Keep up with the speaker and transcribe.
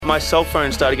my cell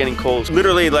phone started getting calls.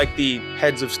 Literally like the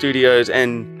heads of studios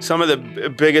and some of the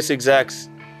biggest execs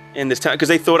in this town because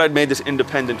they thought I'd made this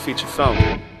independent feature film.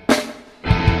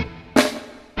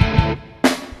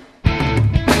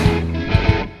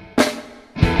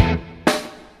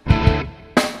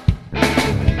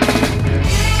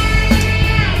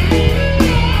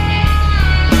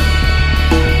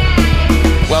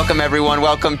 Welcome, everyone.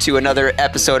 Welcome to another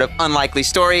episode of Unlikely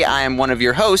Story. I am one of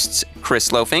your hosts,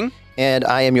 Chris Loafing. And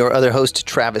I am your other host,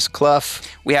 Travis Clough.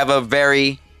 We have a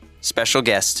very special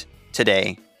guest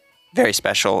today. Very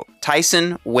special.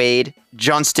 Tyson Wade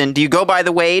Johnston. Do you go by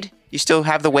the Wade? You still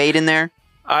have the Wade in there?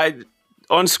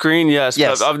 On screen, yes.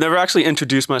 Yes. I've never actually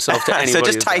introduced myself to anybody. So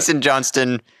just Tyson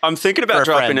Johnston. I'm thinking about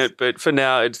dropping friends. it, but for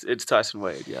now, it's Tyson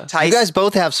Wade, yes. You guys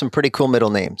both have some pretty cool middle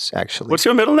names, actually. What's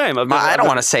your middle name? I don't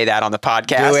want to say that on the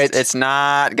podcast. Do it. It's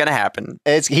not going to happen.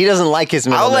 He doesn't like his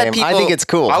middle name. I think it's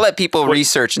cool. I'll let people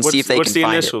research and see if they can find it.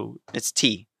 What's the initial? It's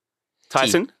T.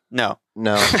 Tyson? T. No.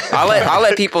 I'll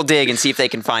let people dig and see if they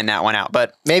can find that one out.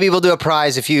 But maybe we'll do a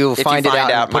prize if you find it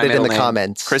out and put it in the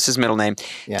comments. Chris's middle name.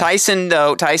 Yeah.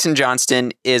 Tyson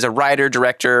Johnston is a writer,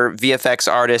 director,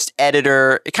 VFX artist,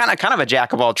 editor, kind of a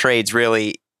jack of all trades,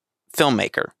 really,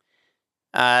 filmmaker.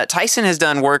 Tyson has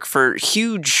done work for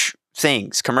huge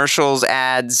things, commercials,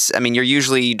 ads. I mean, you're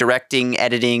usually directing,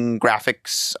 editing,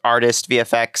 graphics, artist,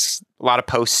 VFX, a lot of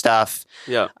post stuff.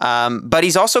 Yeah. But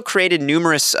he's also created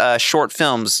numerous short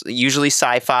films, usually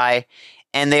sci-fi,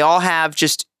 and they all have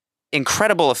just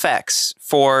incredible effects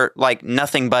for like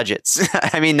nothing budgets.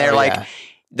 I mean, they're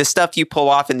the stuff you pull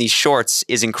off in these shorts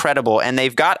is incredible, and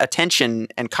they've got attention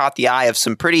and caught the eye of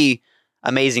some pretty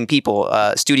amazing people,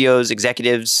 studios,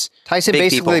 executives. Tyson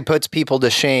basically puts people to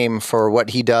shame for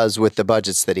what he does with the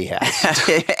budgets that he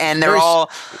has. And they're all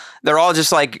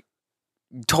just like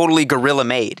totally guerrilla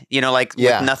made,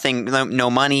 with nothing,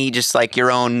 no money, just like your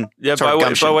own sort of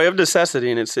gumption. By way of necessity,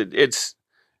 and it's as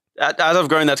I've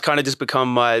grown, that's kind of just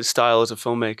become my style as a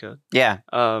filmmaker. Yeah.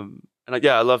 I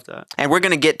love that. And we're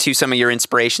going to get to some of your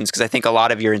inspirations because I think a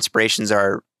lot of your inspirations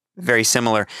are very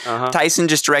similar. Uh-huh. Tyson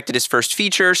just directed his first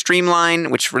feature,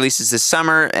 Streamline, which releases this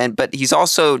summer, but he's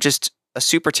also just a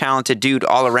super talented dude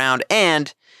all around,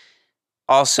 and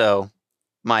also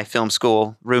my film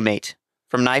school roommate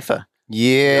from NYFA.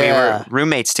 Yeah. We were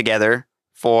roommates together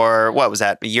for, what was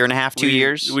that, a year and a half, 2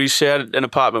 years? We shared an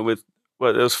apartment with,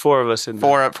 there was four of us in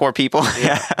there. Four people?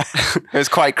 Yeah. It was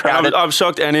quite crowded. I'm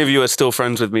shocked any of you are still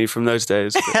friends with me from those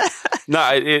days. No,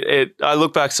 I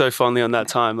look back so fondly on that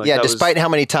time. Despite how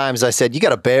many times I said, you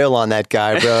got to bail on that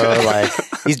guy, bro. Like,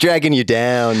 he's dragging you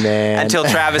down, man. Until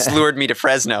Travis lured me to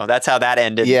Fresno. That's how that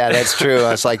ended. Yeah, that's true. I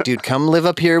was like, dude, come live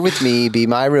up here with me, be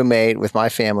my roommate with my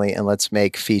family, and let's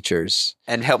make features.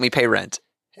 And help me pay rent.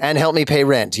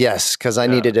 Yes, because I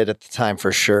needed it at the time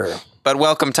for sure. But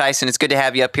welcome, Tyson. It's good to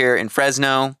have you up here in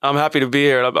Fresno. I'm happy to be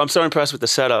here. I'm so impressed with the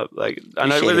setup. Like, I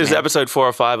know this is episode 4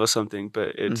 or 5 or something,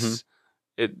 but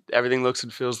everything looks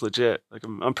and feels legit. Like,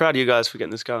 I'm proud of you guys for getting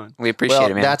this going. We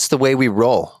appreciate it, man. That's the way we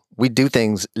roll. We do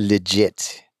things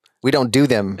legit. We don't do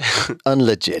them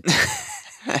unlegit.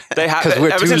 They have.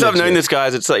 Ever since I've known this,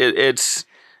 guys, it's like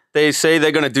they say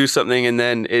they're going to do something and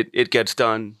then it gets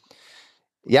done.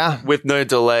 Yeah, with no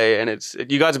delay, and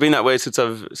you guys have been that way since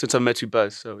I've met you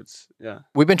both. So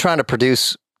we've been trying to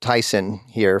produce Tyson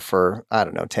here for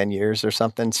 10 years or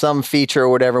something, some feature or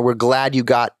whatever. We're glad you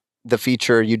got the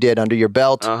feature you did under your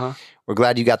belt. Uh-huh. We're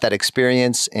glad you got that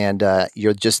experience, and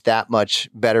you're just that much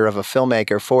better of a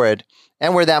filmmaker for it.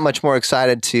 And we're that much more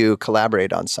excited to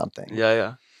collaborate on something.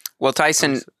 Yeah. Well,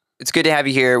 Tyson, it's good to have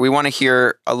you here. We want to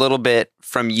hear a little bit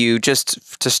from you,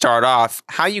 just to start off,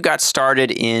 how you got started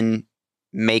in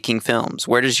making films.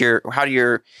 How did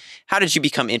you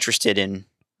become interested in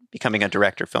becoming a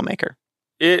director, filmmaker?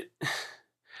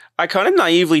 I kind of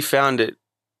naively found it.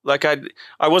 Like I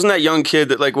wasn't that young kid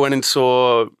that like went and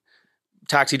saw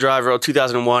Taxi Driver or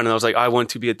 2001 and I was like, I want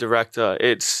to be a director.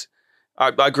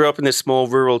 I grew up in this small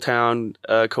rural town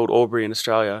called Albury in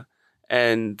Australia,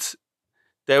 and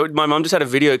my mom just had a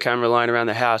video camera lying around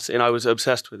the house and I was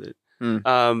obsessed with it.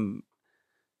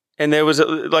 And there was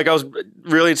I was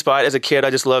really inspired as a kid. I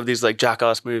just loved these like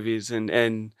Jackass movies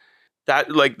and that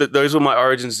those were my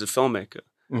origins as a filmmaker.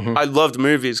 Mm-hmm. I loved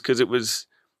movies because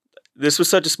this was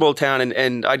such a small town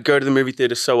and I'd go to the movie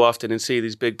theater so often and see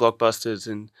these big blockbusters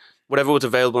and whatever was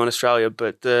available in Australia.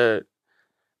 But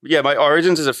my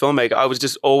origins as a filmmaker, I was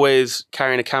just always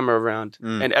carrying a camera around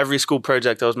and every school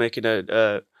project I was making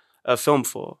a film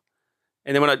for.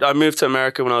 And then when I moved to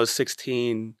America when I was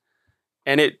 16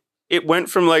 and it went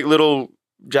from like little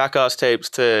Jackass tapes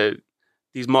to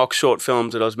these mock short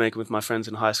films that I was making with my friends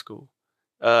in high school.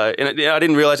 And I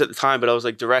didn't realize at the time, but I was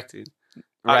like directing.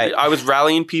 Right. I was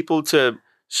rallying people to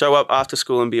show up after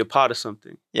school and be a part of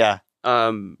something. Yeah.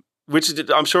 Which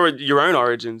I'm sure your own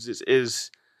origins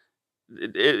is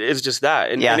just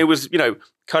that. And it was,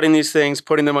 cutting these things,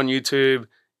 putting them on YouTube,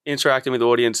 interacting with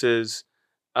audiences.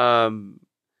 And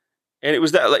it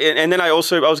was that. And then I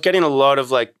was getting a lot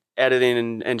of like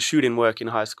editing and shooting work in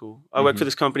high school. I worked for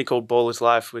this company called Ballers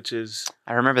Life, which is...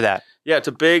 I remember that. Yeah,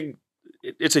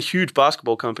 it's a huge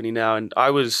basketball company now. And I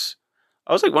was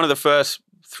like one of the first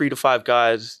 3 to 5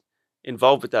 guys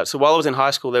involved with that. So while I was in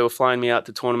high school, they were flying me out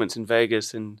to tournaments in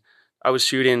Vegas, and I was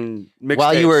shooting mixtapes.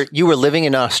 While you were living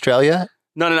in Australia?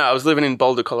 No. I was living in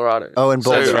Boulder, Colorado. Oh, in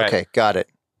Boulder. Okay, got it.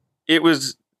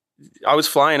 I was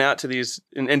flying out to these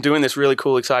and doing this really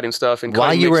cool, exciting stuff. And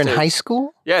while you were in high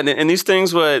school? Yeah, and these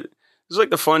things it was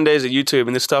like the fun days of YouTube,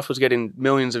 and this stuff was getting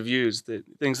millions of views.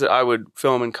 Things that I would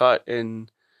film and cut,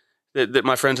 and that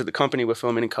my friends at the company were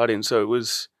filming and cutting. So it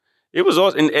was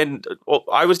awesome. And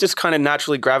I was just kind of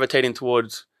naturally gravitating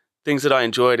towards things that I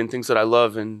enjoyed and things that I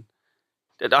love. And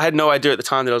I had no idea at the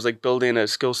time that I was like building a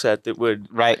skill set that would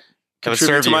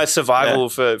contribute to my survival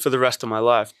for the rest of my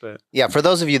life. But yeah, for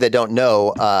those of you that don't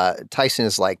know, Tyson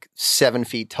is like 7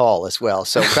 feet tall as well.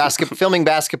 So filming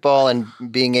basketball and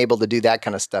being able to do that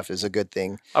kind of stuff is a good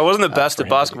thing. I wasn't the best at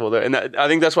basketball though, and I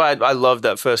think that's why I loved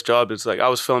that first job. It's like I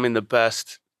was filming the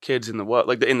best kids in the world,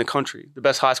 like in the country, the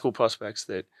best high school prospects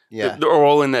that are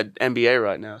all in the NBA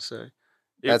right now. So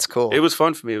that's cool. It was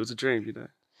fun for me. It was a dream,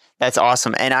 That's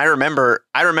awesome. And I remember,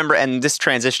 and this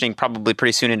transitioning probably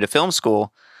pretty soon into film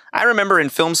school. I remember in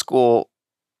film school,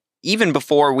 even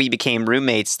before we became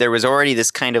roommates, there was already this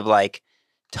kind of like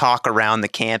talk around the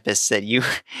campus that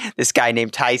this guy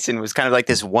named Tyson was kind of like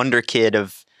this wonder kid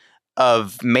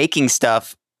of making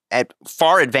stuff at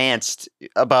far advanced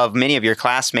above many of your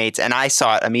classmates. And I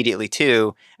saw it immediately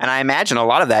too. And I imagine a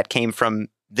lot of that came from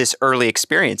this early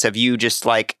experience of you just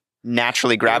like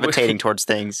naturally gravitating towards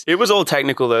things. It was all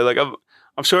technical though. Like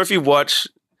I'm sure if you watch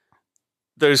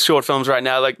those short films right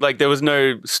now, like there was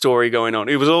no story going on.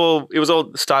 It was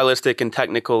all stylistic and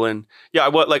technical, and I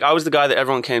was the guy that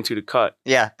everyone came to cut.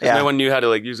 Yeah. No one knew how to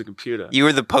like use a computer. You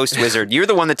were the post wizard. You're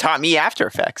the one that taught me After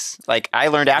Effects. Like I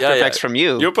learned After Effects from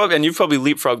you. You've probably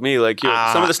leapfrogged me. Like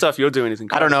some of the stuff you're doing is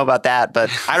incredible. I don't know about that,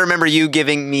 but I remember you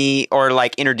giving me or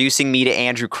like introducing me to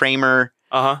Andrew Kramer.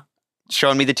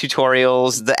 Showing me the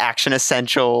tutorials, the action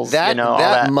essentials. All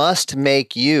that must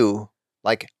make you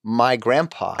like my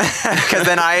grandpa, because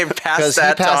then I passed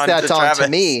that on to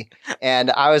me,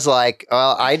 and I was like,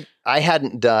 well, I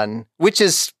hadn't done, which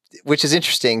is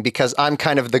interesting because I'm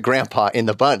kind of the grandpa in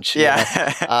the bunch.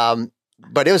 Yeah.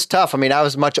 But it was tough. I mean, I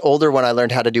was much older when I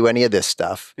learned how to do any of this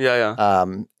stuff. Yeah.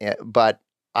 But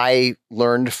I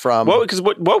learned from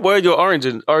what were your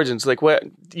origins? Like, where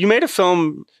you made a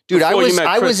film? Dude, I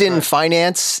was in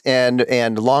finance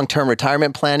and long-term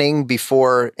retirement planning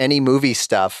before any movie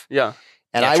stuff. Yeah.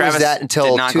 And I was that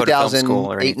until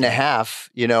 2008 and a half.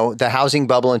 The housing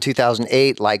bubble in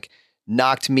 2008 like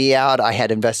knocked me out. I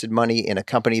had invested money in a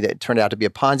company that turned out to be a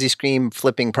Ponzi scheme,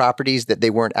 flipping properties that they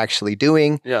weren't actually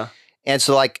doing. Yeah. And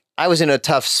so like I was in a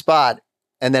tough spot,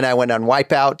 and then I went on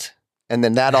Wipeout. And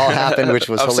then that all happened, which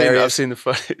was hilarious. I've seen the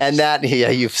footage. And that,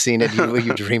 you've seen it.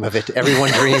 You dream of it.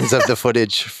 Everyone dreams of the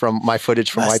footage from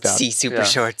Wipeout. See super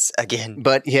shorts again.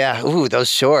 But those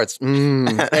shorts.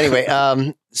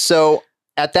 Anyway, so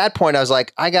at that point, I was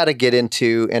like, I got to get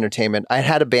into entertainment. I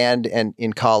had a band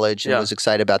in college and was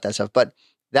excited about that stuff. But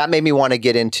that made me want to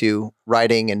get into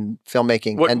writing and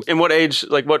filmmaking. In what age,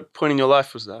 like what point in your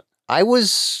life was that? I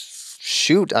was,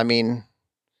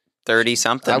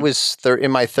 30-something. I was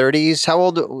in my 30s. How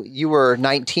old? You were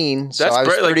 19, so I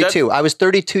was 32. I was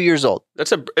 32 years old.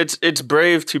 It's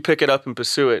brave to pick it up and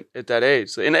pursue it at that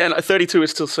age. And 32 is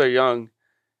still so young.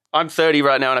 I'm 30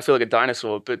 right now, and I feel like a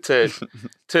dinosaur. But to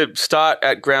start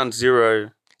at ground zero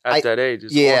at that age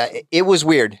is awesome. It was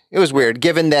weird. It was weird,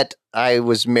 given that I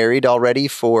was married already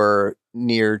for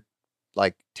near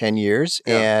like 10 years,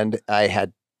 and I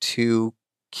had 2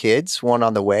 kids, one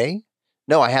on the way.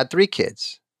 No, I had 3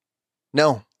 kids.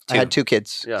 No, 2. I had 2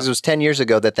 kids because it was 10 years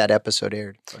ago that episode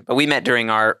aired. But we met during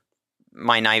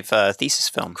my knife thesis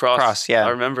film. Cross, yeah. I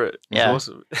remember it. It was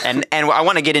awesome. and I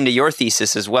want to get into your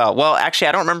thesis as well. Well, actually,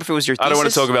 I don't remember if it was your thesis. I don't want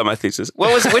to talk about my thesis.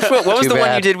 What was the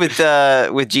one you did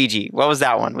with Gigi? What was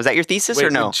that one? Was that your thesis or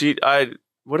no?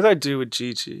 What did I do with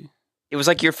Gigi? It was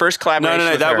like your first collaboration.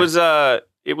 No. That was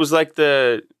it was like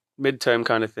the midterm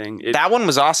kind of thing. That one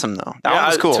was awesome though. That one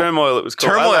was cool. Turmoil. It was cool.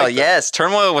 Turmoil. Yes,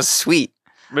 Turmoil was sweet.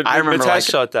 I remember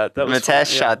Mitesh shot that.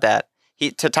 Mitesh shot that.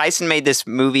 Tyson made this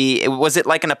movie. Was it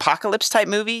like an apocalypse type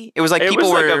movie? It was like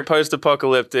like a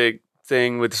post-apocalyptic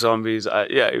thing with zombies.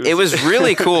 It was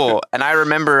really cool. And I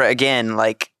remember, again,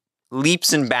 like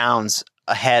leaps and bounds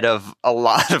ahead of a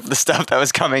lot of the stuff that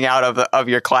was coming out of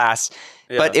your class.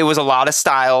 Yeah. But it was a lot of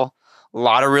style, a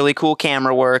lot of really cool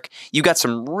camera work. You got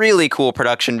some really cool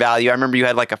production value. I remember you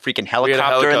had like a freaking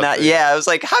helicopter in that. Yeah, I was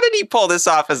like, how did he pull this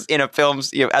off as a film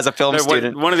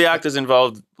student? One of the actors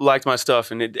involved liked my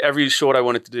stuff, and every short I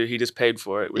wanted to do, he just paid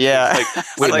for it. Yeah. Like,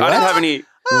 Wait, I didn't have any.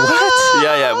 What?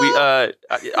 Yeah.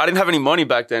 I didn't have any money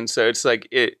back then, so it's like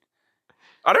it.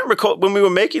 I don't recall when we were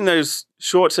making those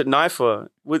shorts at NIFA.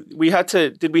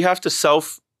 Did we have to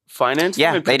self-finance?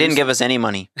 Yeah, they didn't give us any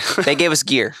money. They gave us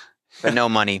gear, but no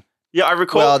money. Yeah, I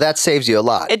recall. Well, that saves you a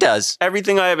lot. It does.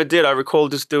 Everything I ever did, I recall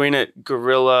just doing it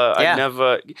guerrilla. Yeah. I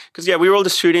never, because we were all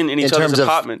just shooting in each other's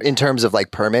apartments. In terms of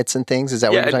like permits and things, is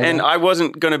that what you're talking and about? I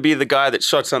wasn't going to be the guy that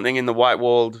shot something in the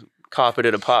white-walled,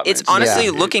 carpeted apartment. It's honestly,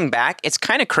 looking back, it's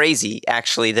kind of crazy,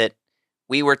 actually, that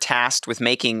we were tasked with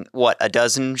making, a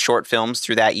dozen short films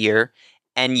through that year,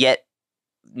 and yet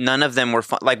none of them were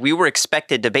fun. Like, we were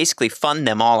expected to basically fund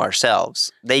them all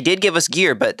ourselves. They did give us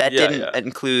gear, but that didn't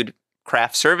include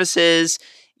craft services,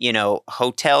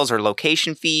 hotels or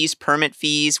location fees, permit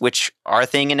fees, which are a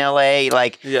thing in LA.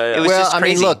 Like, it was just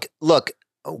crazy. I mean, look,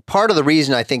 part of the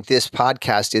reason I think this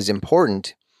podcast is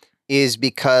important is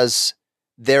because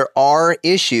there are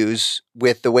issues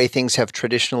with the way things have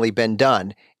traditionally been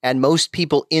done. And most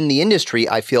people in the industry,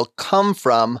 I feel, come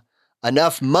from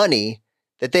enough money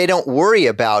that they don't worry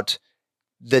about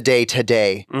the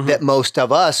day-to-day that most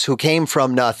of us who came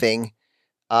from nothing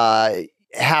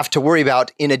have to worry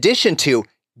about, in addition to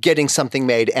getting something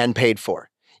made and paid for.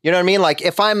 You know what I mean? Like,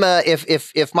 if I'm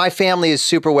if my family is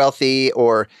super wealthy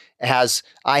or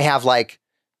I have like,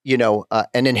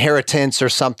 an inheritance or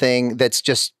something that's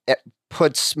just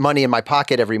puts money in my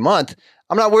pocket every month,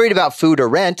 I'm not worried about food or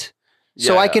rent.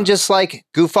 So I can just like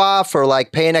goof off or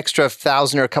like pay an extra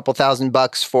 $1,000 or a couple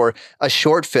 $1,000 for a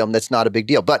short film. That's not a big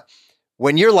deal. But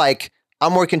when you're like,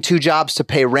 I'm working 2 jobs to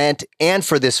pay rent and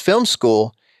for this film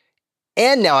school,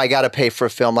 and now I got to pay for a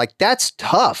film, like that's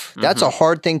tough. That's a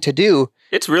hard thing to do.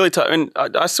 It's really tough. And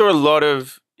I saw a lot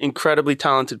of incredibly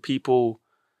talented people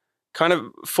kind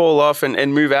of fall off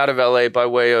and move out of LA by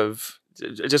way of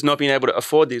just not being able to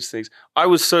afford these things. I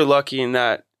was so lucky in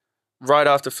that right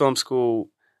after film school,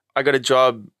 I got a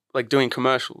job like doing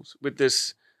commercials with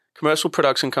this commercial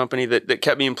production company that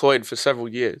kept me employed for several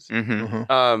years.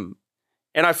 And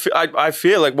I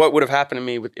feel like what would have happened to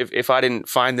me if I didn't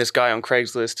find this guy on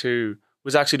Craigslist who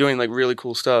was actually doing like really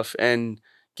cool stuff and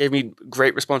gave me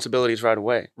great responsibilities right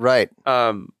away. Right.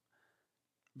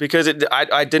 Because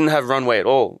I didn't have runway at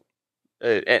all.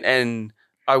 And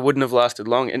I wouldn't have lasted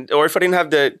long. Or if I didn't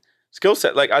have the skill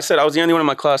set, like I said, I was the only one in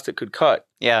my class that could cut.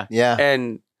 Yeah.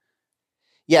 And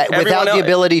without the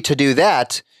ability to do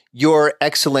that, your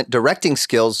excellent directing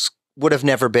skills would have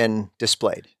never been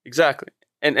displayed. Exactly.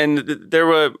 And there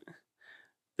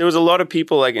was a lot of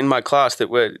people like in my class that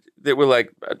were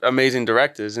like amazing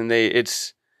directors, and they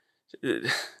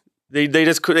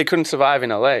couldn't survive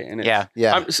in LA.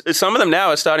 And some of them now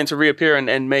are starting to reappear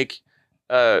and make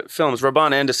films.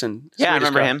 Robban Anderson. Yeah, I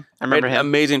remember him.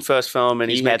 Amazing first film,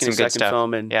 and he's making a second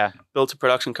film, and yeah, built a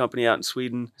production company out in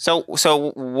Sweden. So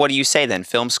what do you say then?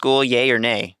 Film school, yay or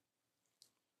nay?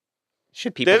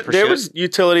 Should people pursue there was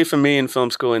utility for me in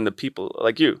film school in the people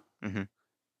like you.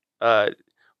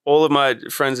 All of my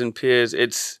friends and peers.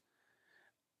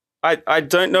 I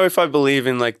don't know if I believe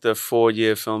in like the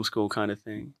 4-year film school kind of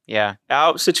thing. Yeah,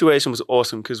 our situation was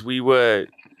awesome because we were.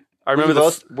 I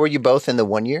remember were you both in the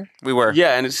 1 year? We were.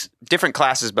 Yeah, and it's different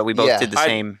classes, but we both did the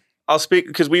same. I'll speak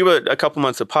because we were a couple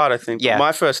months apart, I think. Yeah.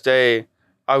 My first day,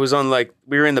 I was on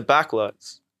we were in the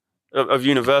backlots of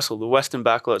Universal, the Western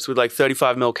backlots with like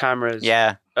 35mm cameras.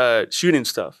 Yeah. Shooting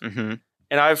stuff. And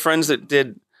I have friends that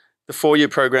did the 4-year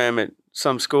program at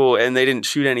some school, and they didn't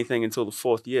shoot anything until the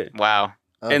 4th year. Wow.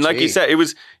 Oh, and like you said, it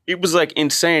was like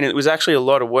insane. It was actually a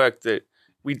lot of work that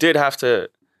we did have to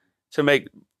make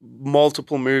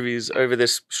multiple movies over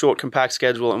this short, compact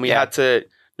schedule, and we had to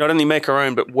not only make our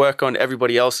own, but work on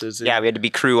everybody else's. Yeah, we had to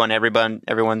be crew on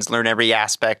everyone's learn every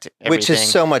aspect, everything. Which is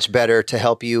so much better to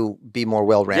help you be more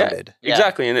well-rounded. Yeah,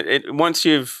 exactly. And once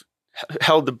you've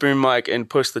held the boom mic and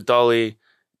pushed the dolly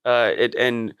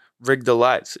and rigged the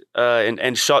lights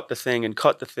and shot the thing and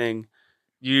cut the thing,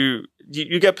 you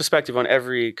get perspective on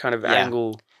every kind of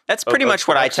angle. That's pretty much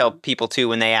what I tell people too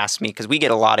when they ask me, because we get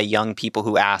a lot of young people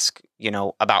who ask,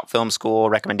 about film school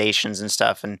recommendations and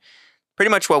stuff, and pretty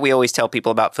much what we always tell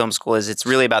people about film school is it's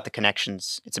really about the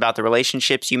connections. It's about the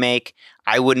relationships you make.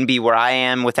 I wouldn't be where I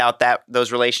am without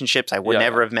those relationships. I would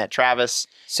never have met Travis.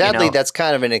 Sadly, that's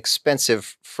kind of an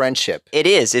expensive friendship. It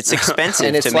is. It's expensive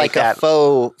and it's to like make that. a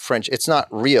faux friendship. It's not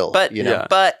real, But,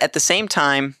 But at the same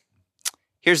time,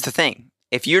 here's the thing.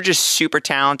 If you're just super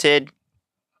talented,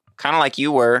 kind of like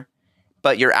you were,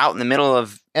 but you're out in the middle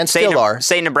of say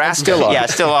Nebraska. Still are. Yeah,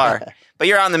 still are. But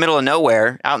you're out in the middle of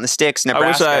nowhere, out in the sticks,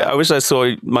 Nebraska. I wish I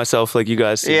saw myself like you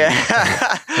guys. Yeah.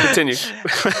 Continue.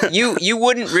 you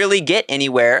wouldn't really get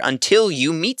anywhere until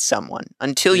you meet someone,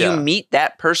 until you meet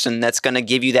that person that's going to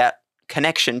give you that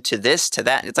connection to this, to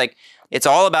that. It's like, it's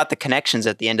all about the connections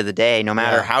at the end of the day, no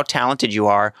matter how talented you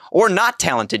are or not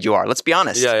talented you are. Let's be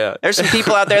honest. Yeah. There's some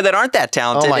people out there that aren't that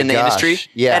talented in the industry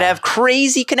that have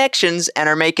crazy connections and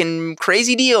are making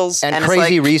crazy deals. And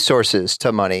crazy resources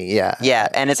to money. Yeah. Yeah.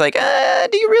 And it's like,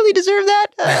 do you really deserve that?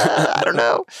 I don't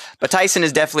know. But Tyson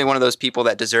is definitely one of those people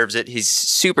that deserves it. He's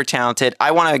super talented.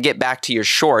 I want to get back to your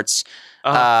shorts.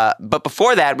 But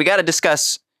before that, we got to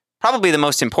discuss probably the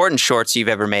most important shorts you've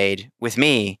ever made with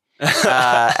me.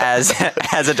 As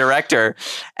a director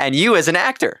and you as an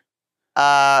actor.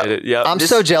 I'm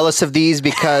so jealous of these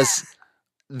because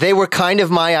they were kind of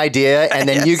my idea, and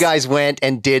then you guys went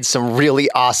and did some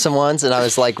really awesome ones, and I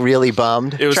was like really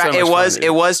bummed. It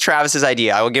was Travis's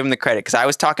idea. I will give him the credit because I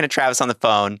was talking to Travis on the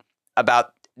phone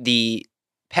about the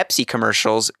Pepsi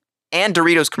commercials and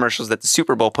Doritos commercials that the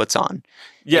Super Bowl puts on.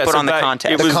 Yeah, put on the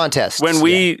contest. The contest.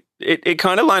 When it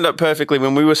kind of lined up perfectly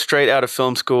when we were straight out of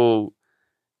film school.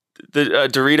 The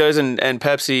Doritos and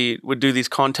Pepsi would do these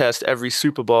contests every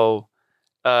Super Bowl,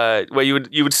 where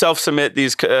you would self-submit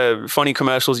these funny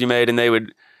commercials you made, and they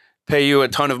would pay you a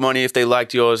ton of money if they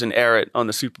liked yours and air it on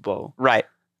the Super Bowl. Right.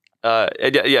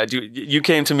 You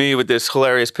came to me with this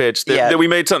hilarious pitch that we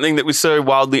made something that was so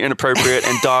wildly inappropriate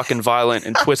and dark and violent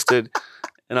and twisted,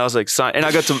 and I was like, and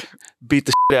I got to beat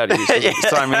the shit out of you. So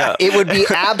sign me up. It would be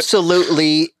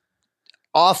absolutely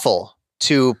awful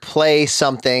to play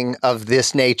something of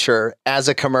this nature as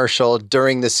a commercial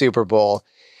during the Super Bowl.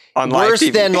 Worse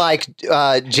than like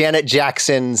Janet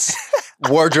Jackson's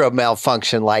wardrobe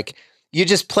malfunction. Like you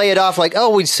just play it off like, oh,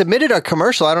 we submitted our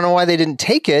commercial. I don't know why they didn't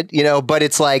take it, but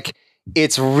it's like,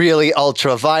 it's really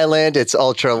ultra violent. It's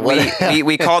ultra.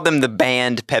 We called them the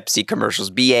banned Pepsi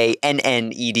commercials,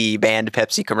 BANNED banned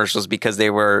Pepsi commercials, because they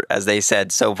were, as they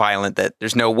said, so violent that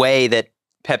there's no way that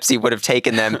Pepsi would have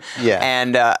taken them.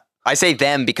 And, I say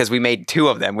them because we made two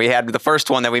of them. We had the first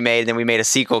one that we made, and then we made a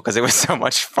sequel because it was so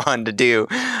much fun to do.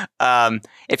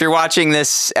 If you're watching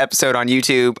this episode on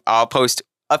YouTube, I'll post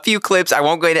a few clips. I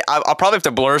won't go into, I'll probably have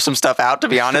to blur some stuff out, to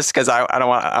be honest, because I don't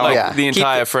want the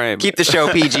entire frame. Keep the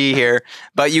show PG here.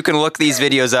 But you can look these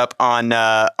videos up on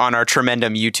our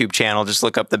Tremendum YouTube channel. Just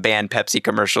look up the banned Pepsi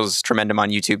commercials, Tremendum on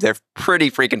YouTube. They're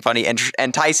pretty freaking funny.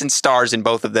 And Tyson stars in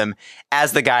both of them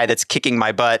as the guy that's kicking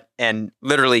my butt and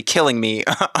literally killing me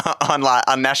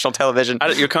on national television.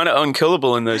 You're kind of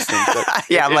unkillable in those things.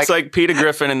 It's like Peter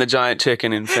Griffin and the giant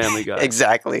chicken in Family Guy.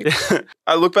 Exactly.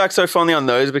 I look back so fondly on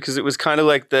those because it was kind of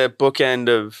like the bookend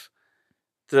of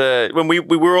when we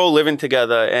were all living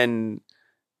together and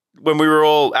when we were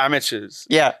all amateurs.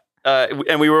 Yeah.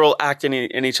 And we were all acting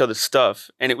in each other's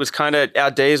stuff. And it was kind of, our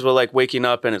days were like waking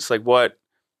up and it's like, what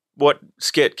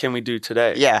skit can we do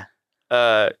today? Yeah.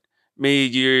 Me,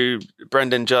 you,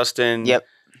 Brendan, Justin,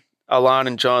 Alan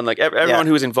and John, like everyone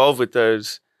who was involved with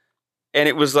those. And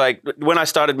it was like, when I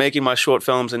started making my short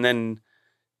films, and then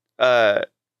I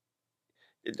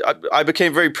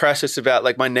became very precious about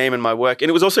like my name and my work. And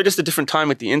it was also just a different time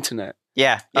with the internet.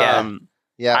 Yeah. I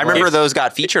remember those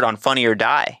got featured on Funny or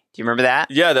Die. Do you remember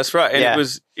that? Yeah, that's right. And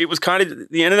it was kind of,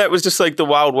 the internet was just like the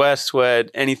Wild West where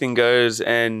anything goes,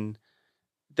 and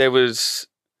there was,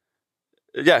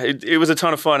 it was a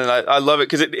ton of fun, and I love it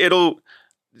because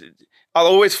I'll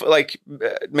always like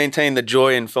maintain the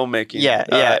joy in filmmaking.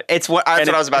 Yeah. That's what I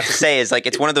was about to say, is like,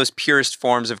 it's one of those purest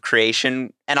forms of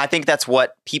creation. And I think that's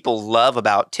what people love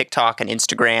about TikTok and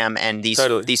Instagram and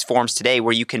these forms today,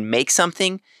 where you can make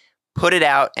something, put it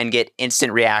out, and get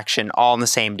instant reaction all in the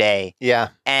same day. Yeah.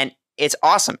 And it's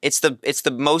awesome. It's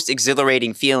the most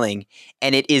exhilarating feeling.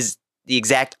 And it is the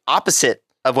exact opposite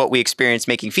of what we experience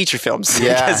making feature films.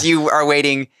 Because you are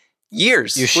waiting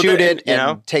years. You shoot it,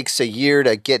 and it takes a year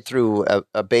to get through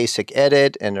a basic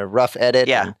edit and a rough edit.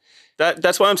 Yeah.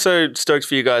 That's why I'm so stoked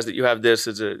for you guys that you have this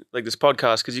as this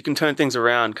podcast, because you can turn things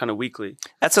around kind of weekly.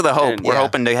 That's the hope. And we're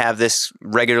hoping to have this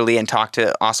regularly and talk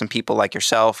to awesome people like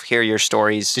yourself, hear your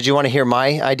stories. Did you want to hear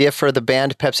my idea for the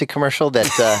banned Pepsi commercial? That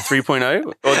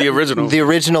 3.0 or the original? The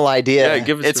original idea.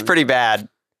 Yeah, it's pretty bad.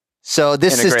 So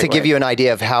this In a is great to give way. you an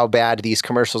idea of how bad these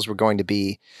commercials were going to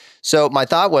be. So my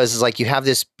thought was is like you have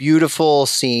this beautiful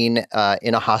scene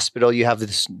in a hospital. You have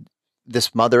this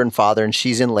mother and father, and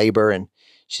she's in labor, and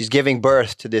she's giving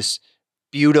birth to this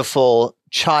beautiful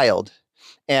child.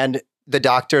 And the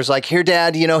doctor's like, "Here,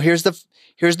 Dad, here's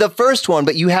the first one,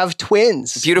 but you have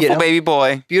twins. Beautiful baby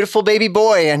boy. Beautiful baby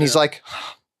boy." And he's like,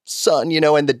 "Son,"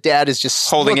 and the dad is just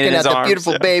Holding it looking in his at the arms,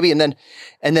 beautiful yeah. baby, and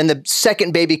then the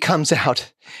second baby comes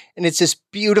out, and it's this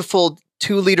beautiful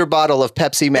 2-liter bottle of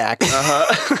Pepsi Max.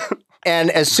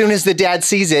 And as soon as the dad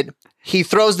sees it, he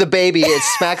throws the baby, it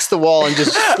smacks the wall, and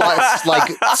just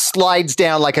slides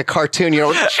down like a cartoon.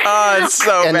 Oh, it's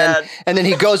so and bad. then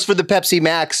he goes for the Pepsi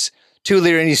Max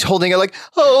 2-liter, and he's holding it like,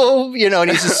 oh, and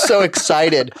he's just so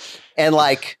excited,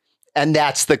 and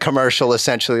that's the commercial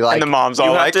essentially. Like, And the mom's all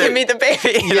You have like, to- give me the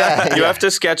baby. yeah, You have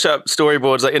to sketch up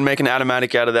storyboards and make an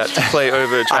animatic out of that to play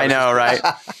over. I know, right?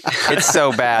 It's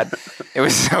so bad. It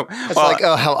was so. it's like,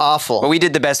 oh, how awful. Well, we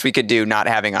did the best we could do, not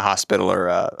having a hospital or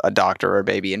a doctor or a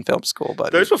baby in film school.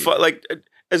 But Those were fun,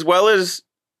 as well as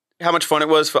how much fun it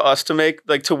was for us to make,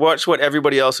 to watch what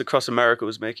everybody else across America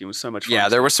was making was so much fun. Yeah,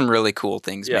 there were some really cool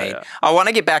things Yeah, made. yeah. I want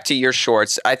to get back to your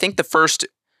shorts. I think the first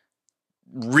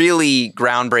really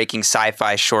groundbreaking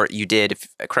sci-fi short you did,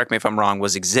 correct me if I'm wrong,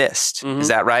 was Exist. Mhm. Is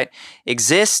that right?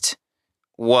 Exist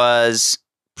was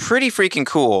pretty freaking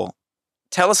cool.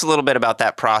 Tell us a little bit about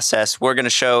that process. We're going to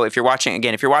show, if you're watching on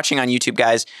YouTube,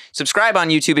 guys, subscribe on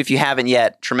YouTube if you haven't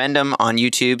yet. Tremendum on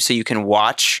YouTube so you can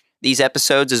watch these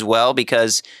episodes as well,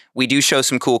 because we do show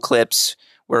some cool clips.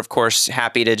 We're, of course,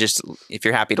 happy to if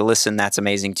you're happy to listen, that's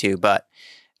amazing too. But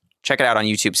check it out on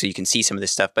YouTube so you can see some of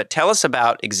this stuff. But tell us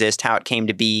about Exist, how it came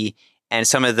to be, and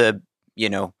some of the,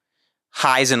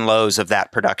 highs and lows of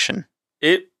that production.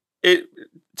 It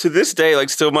to this day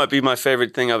still might be my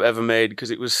favorite thing I've ever made, because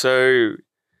it was so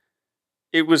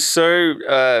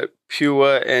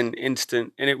pure and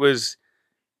instant, and it was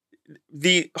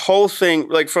the whole thing,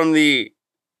 from the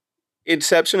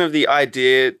inception of the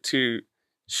idea to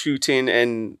shooting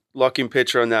and locking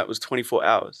picture on that was 24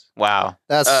 hours. Wow.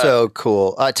 That's so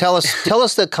cool. Tell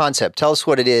us the concept. Tell us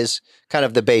what it is, kind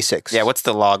of the basics. Yeah, what's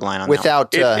the log line on that?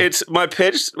 Without It's my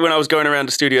pitch when I was going around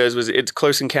to studios was it's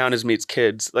Close Encounters meets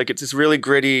Kids. It's this really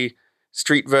gritty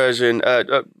street version,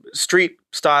 street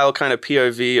style kind of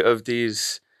POV of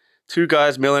these two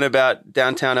guys milling about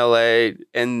downtown LA,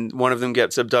 and one of them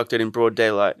gets abducted in broad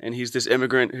daylight, and he's this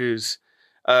immigrant who's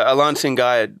Alain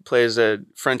Singhai plays a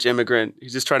French immigrant.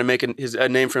 He's just trying to make a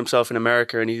name for himself in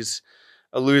America, and he's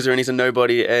a loser and he's a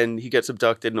nobody, and he gets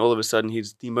abducted, and all of a sudden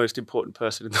he's the most important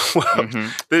person in the world.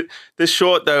 Mm-hmm. The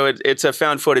short, though, it's a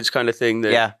found footage kind of thing.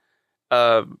 That,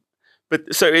 Yeah.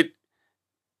 But so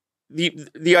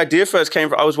the idea first came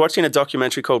from, I was watching a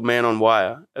documentary called Man on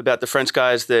Wire about the French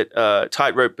guys that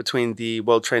tightrope between the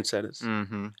World Trade Centers.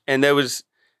 Mm-hmm. And there was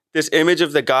this image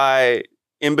of the guy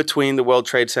in between the World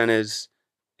Trade Centers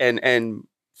and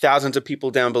thousands of people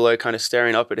down below kind of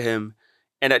staring up at him.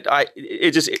 And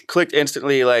it clicked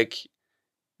instantly.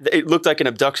 It looked like an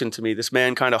abduction to me, this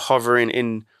man kind of hovering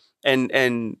in,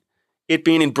 and it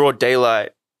being in broad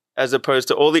daylight, as opposed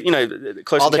to all the,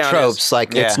 Close all the Encounters,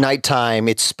 tropes, it's nighttime,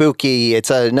 it's spooky, it's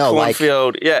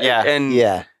cornfield. Yeah. And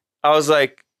yeah. I was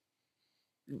like,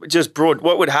 just broad,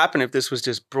 what would happen if this was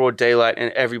just broad daylight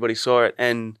and everybody saw it?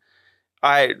 And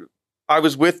I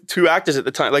was with two actors at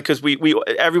the time, because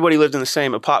everybody lived in the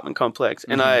same apartment complex,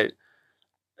 and I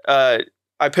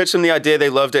pitched them the idea, they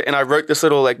loved it, and I wrote this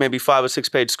little maybe 5 or 6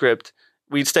 page script.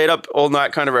 We stayed up all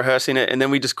night kind of rehearsing it, and then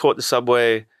we just caught the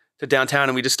subway to downtown,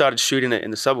 and we just started shooting it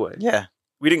in the subway. Yeah.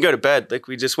 We didn't go to bed.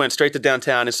 We just went straight to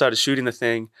downtown and started shooting the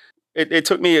thing. It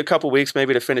took me a couple weeks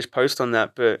maybe to finish post on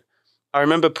that, but I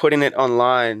remember putting it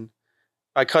online.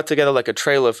 I cut together a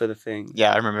trailer for the thing.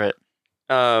 Yeah, I remember it.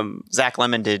 Zach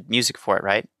Lemon did music for it,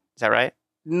 right? Is that right?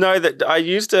 No, that I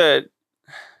used a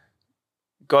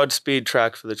Godspeed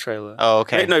track for the trailer. Oh,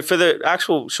 okay. No, for the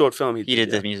actual short film, He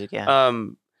did the music, yeah.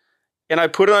 And I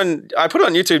put it on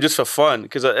YouTube just for fun,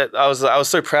 because I was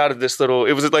so proud of this little.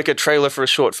 It was like a trailer for a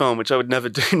short film, which I would never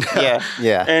do now. Yeah.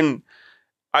 Yeah. And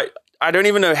I don't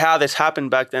even know how this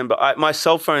happened back then, but my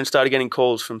cell phone started getting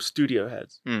calls from studio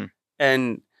heads,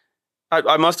 and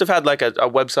I must have had a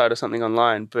website or something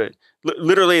online, but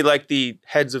literally the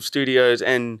heads of studios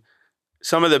and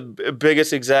some of the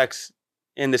biggest execs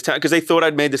in this town, because they thought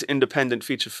I'd made this independent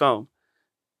feature film.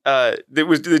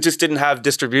 It just didn't have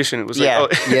distribution. It was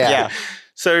Yeah.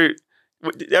 So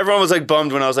everyone was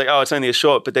bummed when I was like, oh, it's only a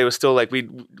short, but they were still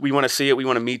we want to see it, we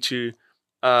want to meet you.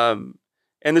 And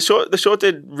the short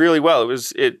did really well.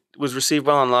 It was received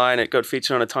well online. It got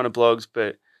featured on a ton of blogs,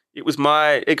 but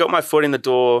it got my foot in the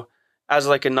door as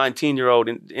like a 19-year-old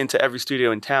into every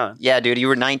studio in town. Yeah, dude, you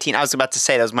were 19. I was about to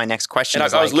say that was my next question.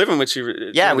 And I was living with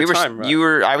you. Yeah, we were. Time, right? You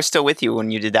were. I was still with you when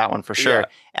you did that one for sure.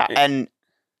 Yeah. And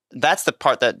that's the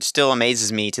part that still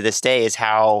amazes me to this day is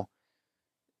how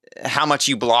much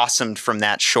you blossomed from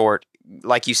that short.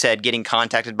 Like you said, getting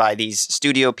contacted by these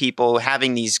studio people,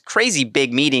 having these crazy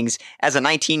big meetings as a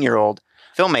 19-year-old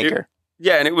filmmaker.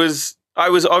 And I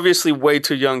was obviously way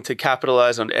too young to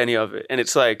capitalize on any of it. And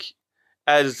it's like,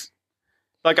 I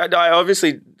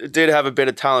obviously did have a bit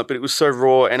of talent, but it was so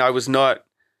raw, and I was not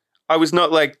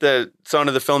like the son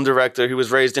of the film director who was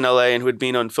raised in LA and who had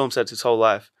been on film sets his whole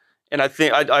life. And I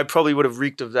think I probably would have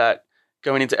reeked of that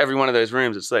going into every one of those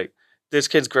rooms. It's like, this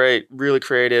kid's great, really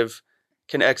creative,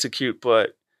 can execute,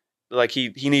 but like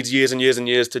he needs years and years and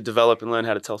years to develop and learn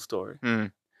how to tell story.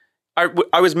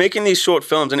 I was making these short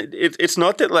films, and it's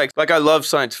not that like I love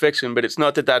science fiction, but it's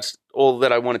not that that's all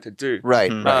that I wanted to do.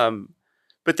 Right.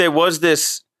 But there was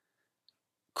this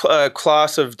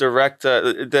class of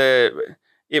director.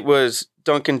 It was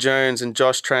Duncan Jones and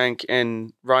Josh Trank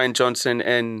and Ryan Johnson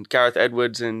and Gareth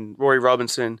Edwards and Rory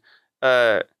Robinson.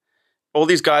 All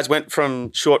these guys went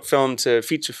from short film to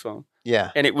feature film.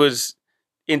 Yeah. And it was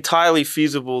entirely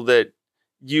feasible that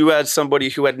you, as somebody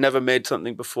who had never made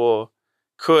something before,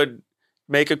 could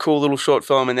make a cool little short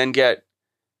film and then get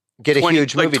a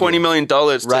huge movie, like $20 million.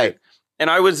 Right. And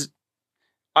I was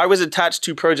attached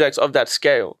to projects of that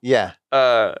scale. Yeah.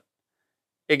 I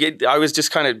was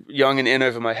just kind of young and in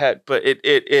over my head, but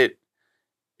it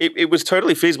was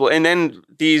totally feasible. And then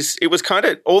it was kind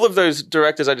of all of those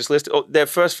directors I just listed. Their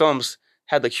first films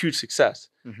had like huge success.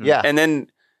 Yeah. And then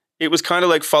it was kind of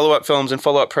like follow-up films and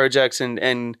follow-up projects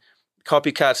and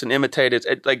copycats and imitators.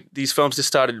 Like these films just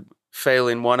started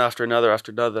failing one after another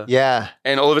after another. Yeah.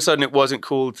 And all of a sudden it wasn't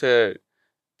cool to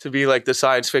be like the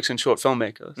science fiction short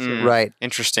filmmaker. So, right.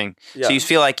 Interesting. Yeah. So you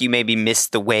feel like you maybe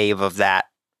missed the wave of that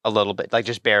a little bit, like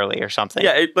just barely or something.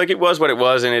 Yeah, it was what it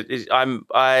was, and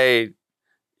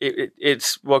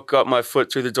it's what got my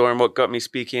foot through the door and what got me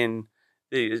speaking.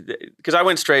 Because I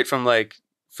went straight from like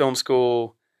film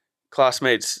school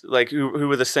classmates, like who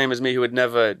were the same as me, who had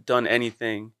never done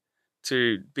anything,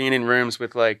 to being in rooms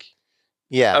with like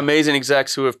amazing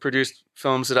execs who have produced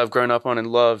films that I've grown up on and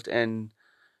loved, and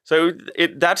so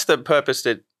that's the purpose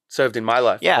that served in my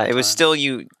life. Yeah, it was still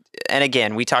you. And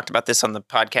again, we talked about this on the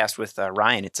podcast with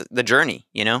Ryan. It's the journey,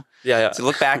 you know. Yeah. So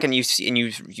look back and you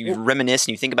reminisce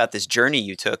and you think about this journey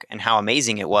you took and how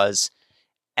amazing it was,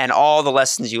 and all the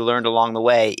lessons you learned along the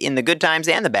way in the good times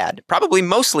and the bad. Probably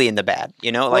mostly in the bad,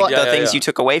 you know, like the things you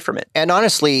took away from it. And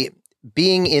honestly,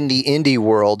 being in the indie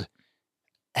world,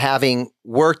 having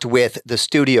worked with the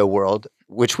studio world,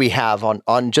 which we have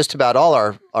on just about all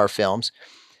our films,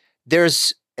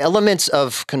 there's elements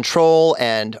of control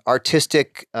and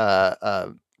artistic,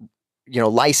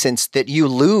 license that you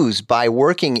lose by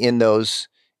working in those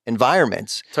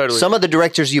environments. Totally. Some of the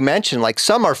directors you mentioned, like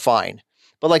some are fine,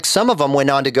 but like some of them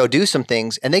went on to go do some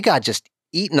things and they got just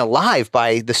eaten alive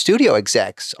by the studio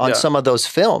execs on some of those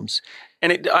films.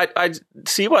 And I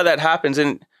see why that happens.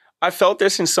 And I felt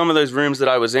this in some of those rooms that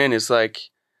I was in. Is like,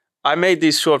 I made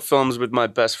these short films with my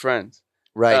best friends.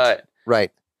 Right.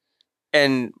 Right.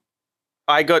 And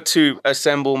I got to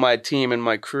assemble my team and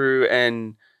my crew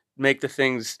and make the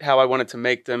things how I wanted to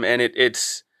make them. And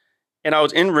and I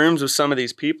was in rooms with some of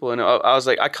these people, and I was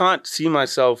like, I can't see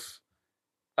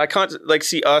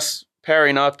us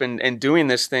pairing up and doing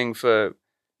this thing for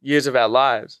years of our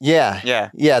lives.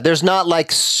 Yeah. There's not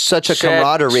like such a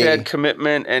camaraderie, shared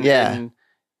commitment, and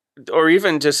or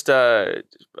even just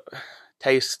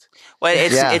taste. Well,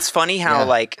 it's funny how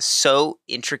like so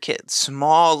intricate,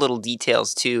 small little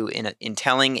details too in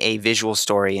telling a visual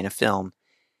story in a film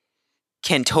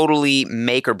can totally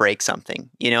make or break something,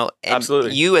 you know? And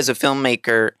absolutely. You as a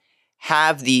filmmaker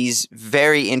have these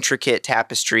very intricate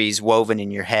tapestries woven in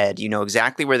your head. You know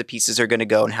exactly where the pieces are going to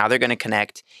go and how they're going to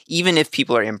connect. Even if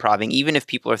people are improvising, even if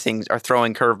people are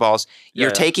throwing curveballs,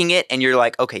 you're taking it and you're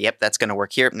like, okay, yep, that's going to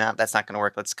work here. No, that's not going to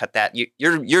work. Let's cut that.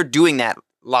 You're doing that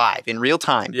live in real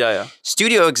time. Yeah.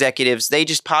 Studio executives, they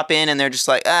just pop in and they're just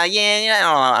like, I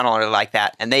don't really like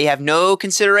that. And they have no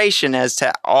consideration as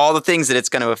to all the things that it's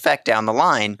going to affect down the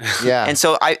line. Yeah. And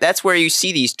so that's where you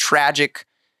see these tragic,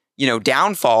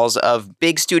 downfalls of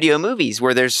big studio movies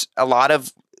where there's a lot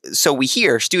of so we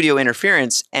hear studio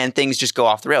interference and things just go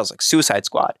off the rails, like Suicide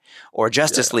Squad or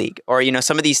Justice League, or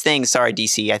some of these things. Sorry,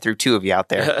 DC, I threw two of you out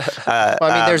there. Well,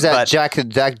 I mean, there's that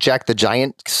Jack the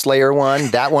Giant Slayer one.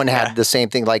 That one had the same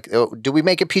thing. Like, do we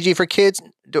make it PG for kids,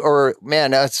 or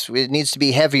man, it needs to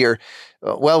be heavier?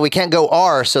 Well, we can't go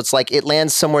R, so it's like it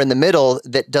lands somewhere in the middle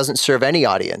that doesn't serve any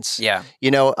audience. Yeah,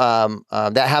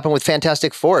 that happened with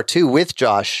Fantastic Four too, with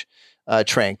Josh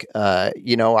Trank.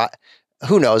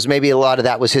 Who knows? Maybe a lot of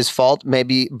that was his fault.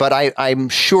 Maybe, but I'm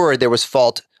sure there was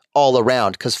fault all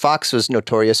around, because Fox was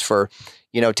notorious for,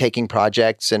 taking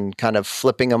projects and kind of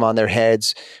flipping them on their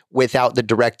heads without the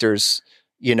director's,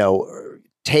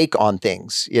 take on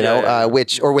things.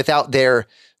 Or without their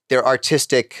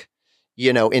artistic,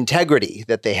 integrity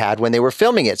that they had when they were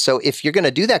filming it. So if you're going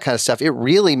to do that kind of stuff, it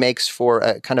really makes for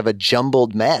a kind of a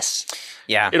jumbled mess.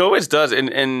 Yeah, it always does.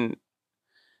 And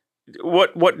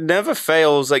what never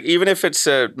fails, like even if it's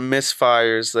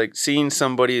misfires, like seeing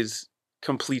somebody's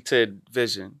completed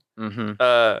vision.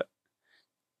 Mm-hmm.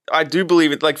 I do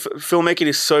believe it. Like filmmaking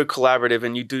is so collaborative,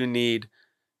 and you do need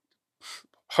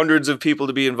hundreds of people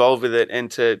to be involved with it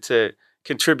and to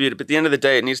contribute. But at the end of the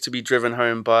day, it needs to be driven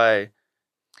home by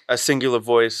a singular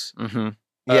voice. Mm-hmm.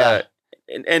 Yeah,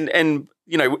 and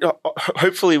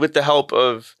hopefully with the help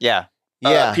of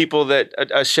people that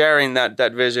are sharing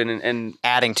that vision and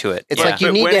adding to it. It's like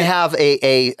you need to have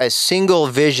a single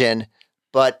vision,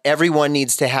 but everyone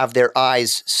needs to have their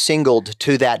eyes singled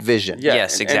to that vision. Yeah,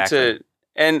 yes, exactly.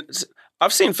 And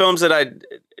I've seen films that I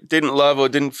didn't love or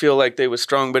didn't feel like they were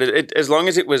strong, but as long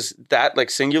as it was that like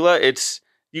singular,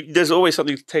 there's always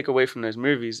something to take away from those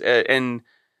movies, and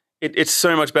it's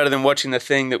so much better than watching the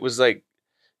thing that was like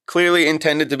clearly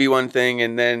intended to be one thing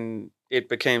and then it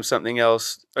became something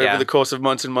else over the course of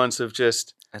months and months of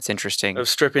just that's interesting of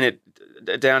stripping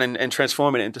it down and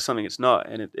transforming it into something it's not.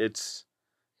 And it's.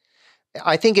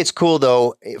 I think it's cool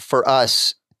though for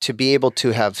us to be able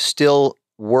to have still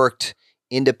worked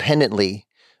independently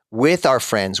with our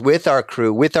friends, with our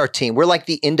crew, with our team. We're like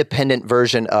the independent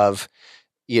version of,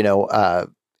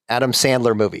 Adam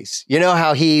Sandler movies. You know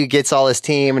how he gets all his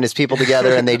team and his people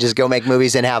together and they just go make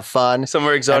movies and have fun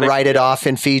somewhere exotic and write it off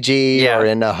in Fiji or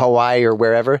in Hawaii or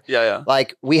wherever. Yeah.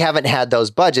 Like we haven't had those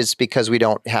budgets because we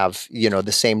don't have,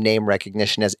 the same name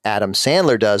recognition as Adam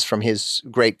Sandler does from his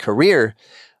great career.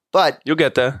 But you'll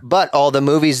get there. But all the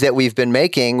movies that we've been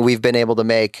making, we've been able to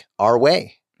make our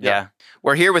way. Yeah.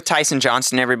 We're here with Tyson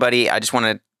Johnston, everybody. I just want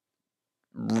to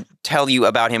tell you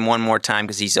about him one more time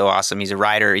because he's so awesome. He's a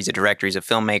writer, he's a director, he's a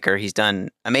filmmaker. He's done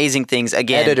amazing things.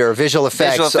 Again, editor, visual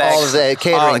effects, all of the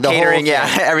catering, the whole thing.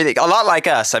 Everything. A lot like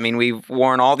us. I mean, we've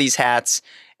worn all these hats,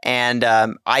 and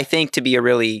I think to be a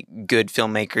really good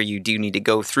filmmaker, you do need to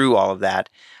go through all of that.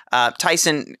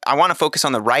 Tyson, I want to focus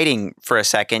on the writing for a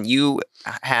second. You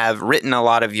have written a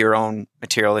lot of your own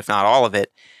material, if not all of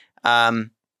it.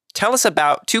 Tell us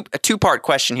about a two-part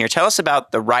question here. Tell us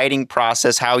about the writing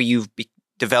process, how you've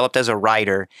developed as a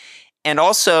writer, and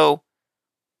also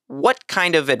what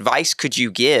kind of advice could you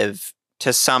give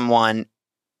to someone,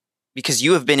 because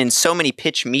you have been in so many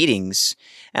pitch meetings,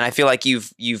 and I feel like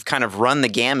you've kind of run the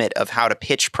gamut of how to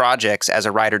pitch projects as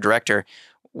a writer-director.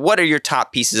 What are your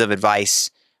top pieces of advice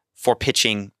for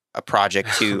pitching a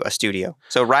project to a studio?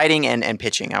 So writing and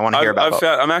pitching. I want to hear about both.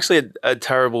 I'm actually a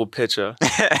terrible pitcher.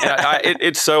 And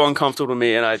it's so uncomfortable to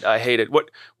me, and I hate it.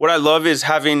 What I love is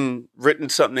having written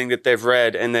something that they've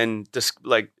read and then just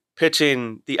like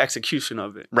pitching the execution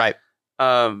of it. Right.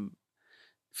 For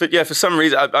some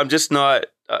reason, I'm just not.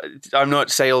 I'm not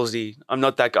salesy. I'm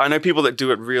not that guy. I know people that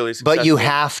do it really successfully. But you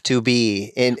have to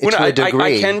be to a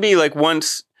degree. I can be like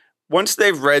once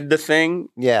they've read the thing.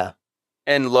 Yeah.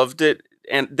 And loved it.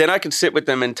 And then I can sit with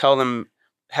them and tell them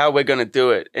how we're going to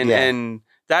do it. And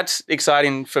that's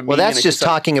exciting for me. Well, that's just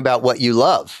talking about what you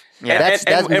love. Yeah.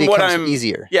 That becomes what I'm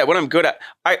easier. Yeah, what I'm good at.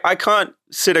 I can't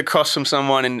sit across from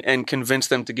someone and convince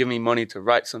them to give me money to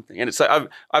write something. And it's like,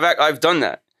 I've done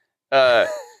that.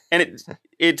 And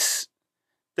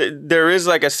there is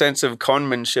like a sense of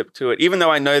conmanship to it. Even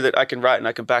though I know that I can write and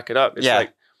I can back it up. It's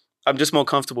like, I'm just more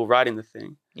comfortable writing the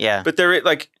thing. Yeah. But there is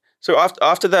like, so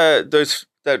after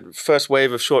that first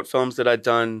wave of short films that I'd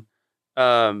done,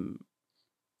 I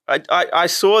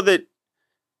saw that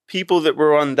people that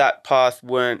were on that path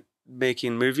weren't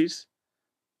making movies.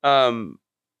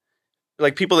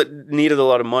 Like people that needed a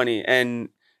lot of money. And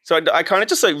so I kind of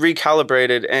just like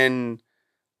recalibrated, and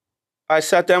I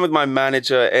sat down with my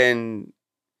manager, and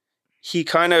he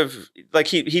kind of like,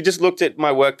 he just looked at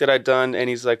my work that I'd done, and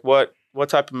he's like, what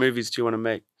type of movies do you want to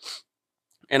make?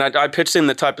 And I pitched him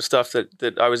the type of stuff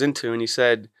that I was into, and he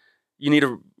said, "You need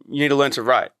to learn to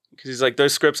write," because he's like,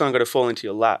 "Those scripts aren't going to fall into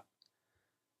your lap."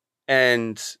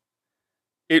 and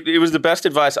it was the best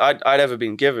advice I'd ever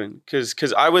been given,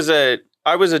 because I was a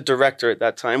director at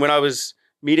that time. When I was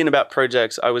meeting about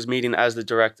projects, I was meeting as the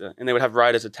director, and they would have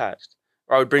writers attached,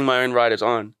 or I would bring my own writers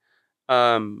on.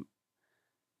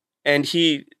 And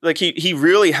he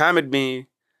really hammered me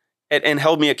and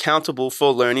held me accountable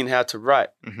for learning how to write.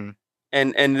 Mm-hmm.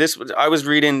 And I was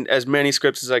reading as many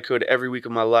scripts as I could every week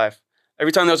of my life.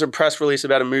 Every time there was a press release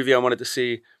about a movie I wanted to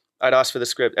see, I'd ask for the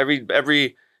script.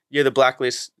 Every year the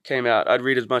Blacklist came out, I'd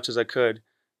read as much as I could.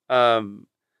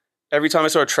 Every time I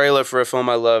saw a trailer for a film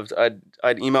I loved,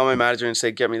 I'd email my manager and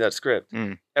say, "Get me that script."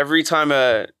 Every time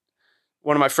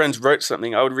one of my friends wrote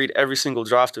something, I would read every single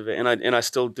draft of it, and I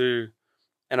still do,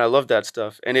 and I love that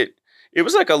stuff. And it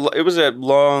was a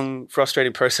long,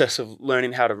 frustrating process of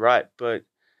learning how to write, but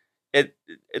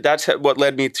that's what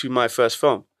led me to my first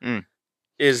film.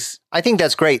 I think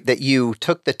that's great that you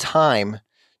took the time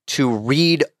to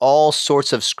read all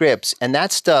sorts of scripts, and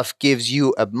that stuff gives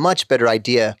you a much better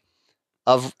idea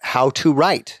of how to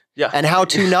write and how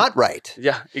to not write.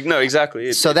 Yeah, no,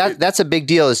 exactly. That's a big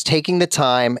deal, is taking the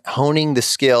time, honing the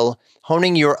skill,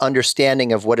 honing your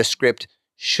understanding of what a script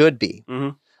should be.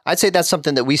 Mm-hmm. I'd say that's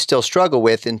something that we still struggle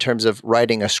with in terms of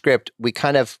writing a script.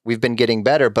 We've been getting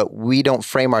better, but we don't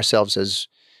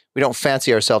we don't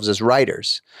fancy ourselves as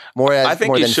writers, I think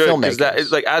more you than should, filmmakers. Because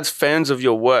that, like, as fans of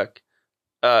your work,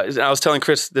 I was telling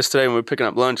Chris this today when we were picking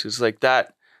up lunch, it's like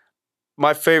that,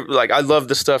 my favorite, like, I love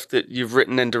the stuff that you've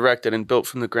written and directed and built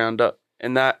from the ground up.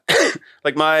 And that,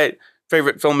 like, my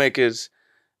favorite filmmakers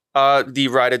are the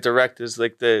writer-directors,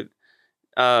 like the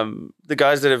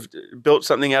guys that have built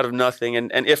something out of nothing.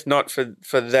 And if not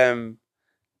for them,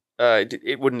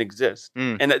 it wouldn't exist.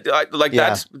 And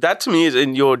that to me is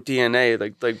in your DNA,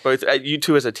 like both you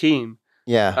two as a team.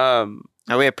 Yeah.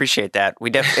 We appreciate that.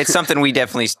 It's something we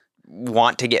definitely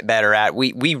want to get better at.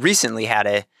 We recently had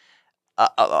a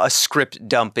script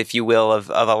dump, if you will, of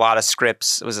a lot of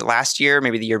scripts. Was it last year?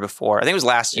 Maybe the year before. I think it was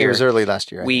last year. It was early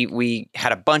last year. We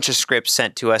had a bunch of scripts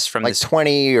sent to us from like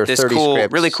 20 or 30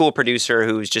 scripts. Really cool producer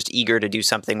who was just eager to do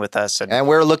something with us. And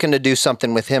we're looking to do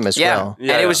something with him as well.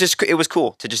 Yeah, and it was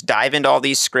cool to just dive into all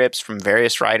these scripts from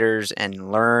various writers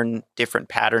and learn different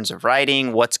patterns of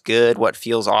writing, what's good, what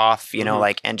feels off,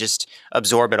 and just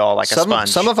absorb it all like a sponge.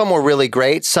 Some of them were really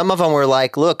great. Some of them were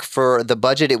like, look, for the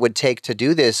budget it would take to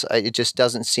do this, it just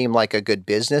doesn't seem like a good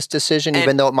business decision,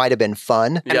 even though it might have been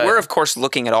fun. And we're, of course,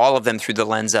 looking at all of them through the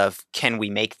lens of, can we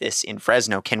make this in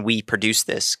Fresno? Can we produce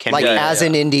this? An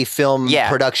indie film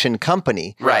production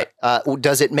company. Right.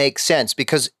 Does it make sense?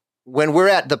 Because when we're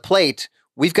at the plate,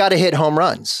 we've got to hit home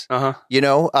runs,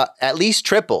 at least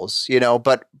triples,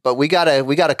 but we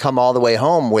gotta come all the way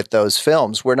home with those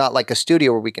films. We're not like a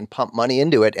studio where we can pump money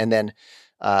into it and then,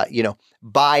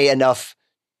 buy enough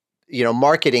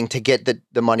marketing to get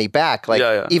the money back.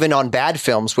 Even on bad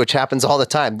films, which happens all the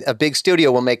time, a big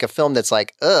studio will make a film that's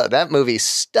like, that movie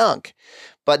stunk.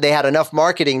 But they had enough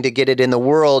marketing to get it in the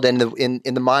world and in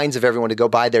the minds of everyone to go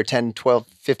buy their $10, $12,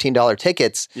 $15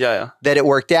 tickets that it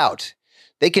worked out.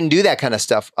 They can do that kind of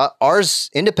stuff. Ours,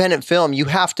 independent film, you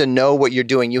have to know what you're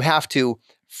doing. You have to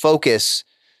focus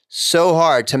so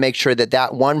hard to make sure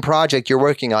that one project you're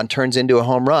working on turns into a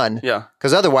home run. Yeah.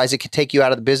 Because otherwise it could take you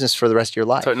out of the business for the rest of your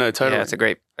life. No, totally. Yeah, that's a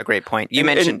great point. You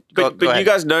mentioned, but you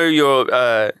guys know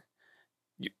your,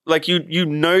 you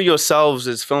know yourselves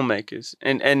as filmmakers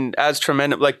and as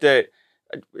tremendous,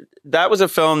 that was a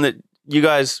film that you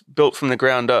guys built from the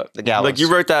ground up. The Gallows. Like, you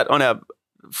wrote that on our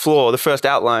floor, the first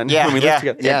outline when we lived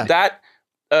together. Yeah. That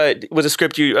was a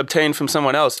script you obtained from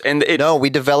someone else. And No, we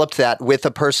developed that with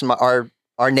a person,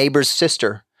 our neighbor's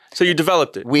sister. So you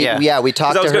developed it. We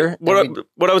talked to her.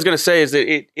 What I was going to say is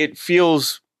that it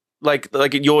feels like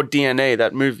your DNA,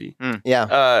 that movie.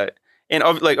 Yeah. And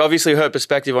obviously her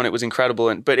perspective on it was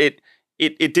incredible. But it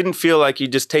didn't feel like you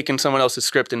just taken someone else's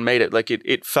script and made it. Like,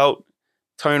 it felt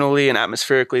tonally and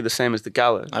atmospherically the same as The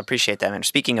Gallows. I appreciate that, man.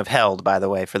 Speaking of Held, by the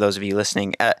way, for those of you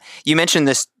listening, you mentioned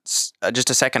this just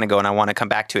a second ago, and I want to come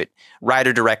back to it.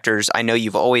 Writer-directors, I know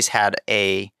you've always had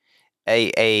a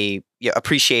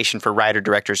appreciation for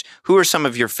writer-directors. Who are some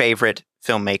of your favorite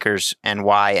filmmakers and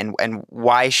why? And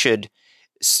why should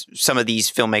some of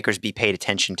these filmmakers be paid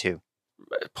attention to?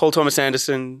 Paul Thomas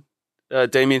Anderson,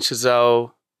 Damien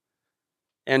Chazelle,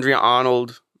 Andrea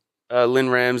Arnold, Lynn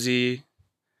Ramsey,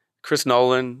 Chris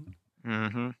Nolan,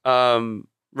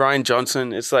 Ryan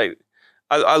Johnson. It's like,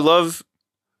 I love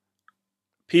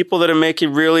people that are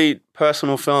making really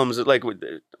personal films, like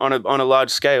on a large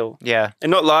scale. Yeah,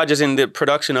 and not large as in the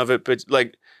production of it, but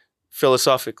like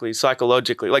philosophically,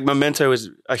 psychologically. Like, Memento is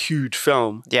a huge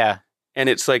film. Yeah, and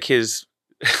it's like his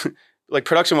like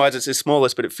production wise, it's his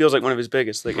smallest, but it feels like one of his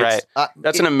biggest. Like, Right.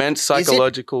 That's an immense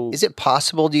psychological. Is it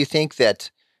possible, do you think, that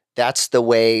that's the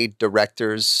way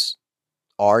directors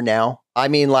are now? I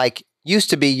mean, like, used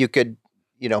to be you could,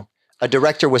 a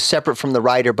director was separate from the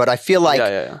writer, but I feel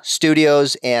like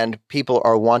studios and people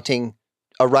are wanting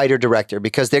a writer-director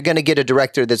because they're going to get a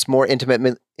director that's more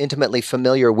intimately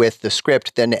familiar with the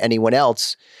script than anyone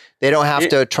else. They don't have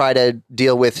to try to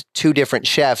deal with two different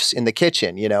chefs in the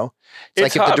kitchen, It's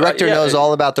like if the director knows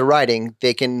all about the writing,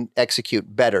 they can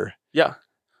execute better. Yeah.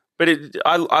 But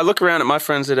I look around at my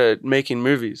friends that are making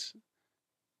movies.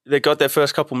 They got their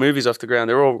first couple movies off the ground.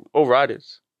 They're all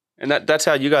writers. And that's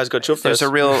how you guys got your first. It's a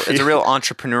real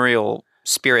entrepreneurial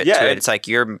spirit to it. It's like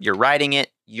you're writing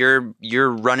it, you're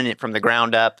running it from the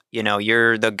ground up.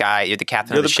 You're the guy, you're the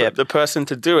captain of the ship, the person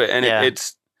to do it. And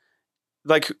it's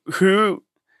like who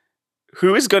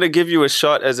is going to give you a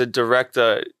shot as a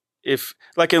director if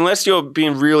unless you're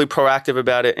being really proactive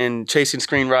about it and chasing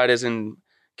screenwriters and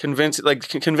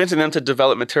convincing them to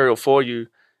develop material for you.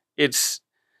 It's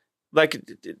like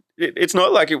it's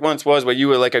not like it once was where you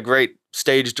were like a great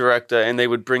stage director and they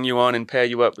would bring you on and pair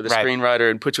you up with a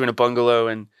screenwriter and put you in a bungalow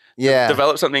and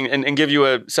develop something and give you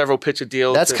a several picture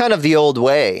deal. That's kind of the old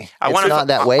way. I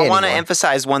want to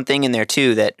emphasize one thing in there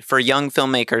too, that for young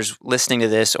filmmakers listening to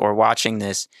this or watching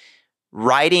this,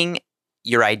 writing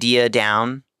your idea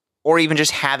down or even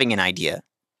just having an idea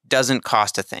doesn't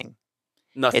cost a thing.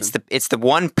 Nothing. It's the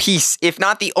one piece, if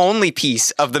not the only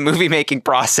piece of the movie making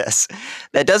process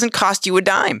that doesn't cost you a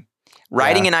dime.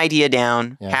 Writing an idea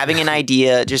down, having an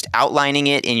idea, just outlining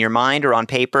it in your mind or on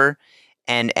paper,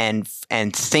 and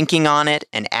thinking on it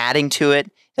and adding to it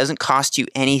doesn't cost you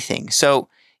anything. So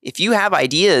if you have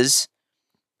ideas,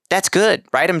 that's good.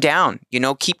 Write them down.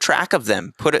 Keep track of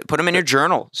them. Put them in your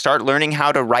journal. Start learning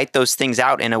how to write those things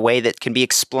out in a way that can be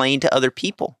explained to other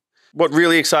people. What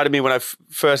really excited me when I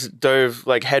first dove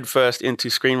headfirst into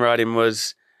screenwriting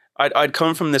was I'd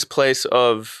come from this place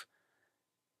of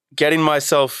getting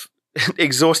myself,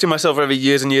 exhausting myself over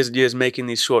years and years and years making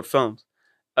these short films.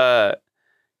 Because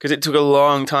it took a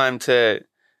long time to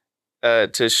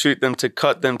shoot them, to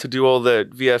cut them, to do all the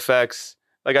VFX.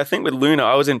 Like I think with Luna,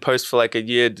 I was in post for like a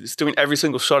year, just doing every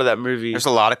single shot of that movie. There's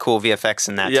a lot of cool VFX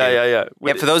in that too.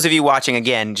 Yeah. For those of you watching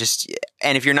again,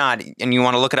 and if you're not, and you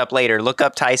want to look it up later, look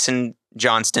up Tyson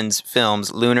Johnston's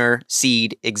films, Lunar,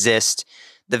 Seed, Exist.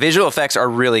 The visual effects are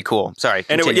really cool. Sorry,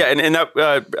 continue. And that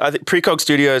I think Precog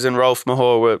Studios and Rolf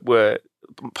Mahor were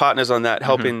partners on that,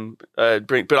 helping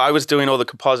bring. But I was doing all the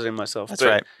compositing myself. That's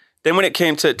right. Then when it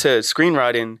came to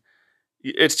screenwriting,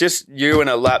 it's just you and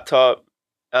a laptop.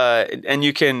 And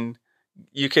you can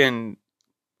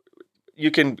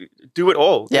do it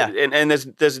all. Yeah. And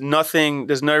there's nothing,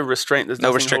 there's no restraint. There's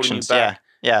no restrictions. Holding you back.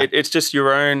 Yeah. It's just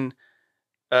your own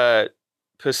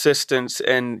persistence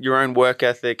and your own work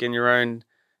ethic and your own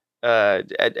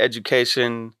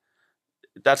education.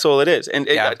 That's all it is. And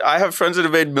I have friends that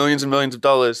have made millions and millions of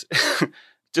dollars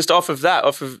just out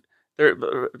of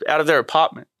their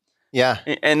apartment. Yeah.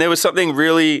 And there was something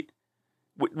really,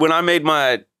 when I made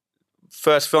my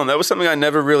first film, that was something I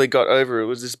never really got over. It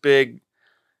was this big,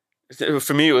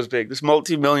 for me it was big, this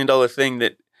multi-million-dollar thing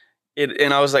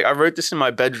and I was like, I wrote this in my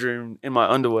bedroom in my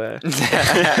underwear.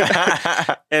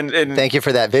 and thank you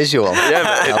for that visual. Yeah,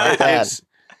 I like that.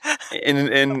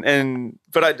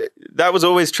 That was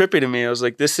always trippy to me. I was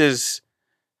like, this is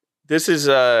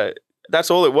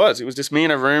that's all it was. It was just me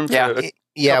in a room for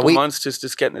couple months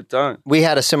just getting it done. We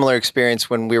had a similar experience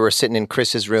when we were sitting in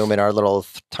Chris's room in our little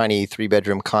tiny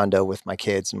 3-bedroom condo with my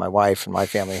kids and my wife and my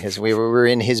family. We were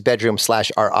in his bedroom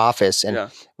 / our office, and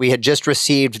we had just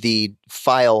received the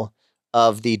file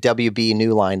of the WB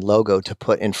New Line logo to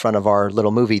put in front of our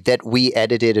little movie that we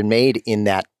edited and made in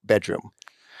that bedroom.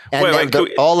 And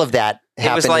all of that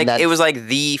happened. It was like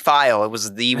the file. It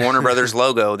was the Warner Brothers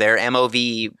logo, their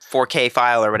MOV 4K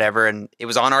file or whatever, and it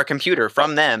was on our computer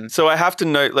from them. So I have to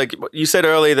note, like you said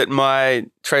earlier, that my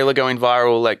trailer going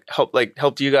viral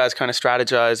helped you guys kind of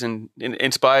strategize and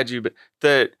inspired you. But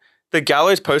the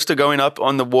Gallows poster going up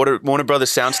on the Warner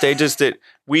Brothers sound stages that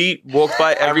we walked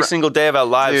by every single day of our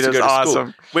lives to go to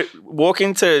school.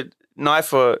 Walking to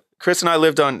NYFA, Chris and I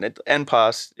lived on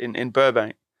NPAS in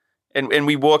Burbank. And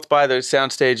we walked by those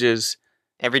sound stages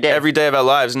every day of our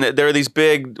lives. And there are these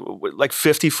big,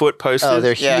 50-foot posters. Oh,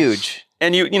 they're huge.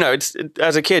 And it's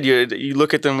as a kid, you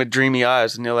look at them with dreamy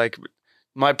eyes and you're like,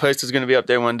 my poster's going to be up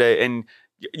there one day. And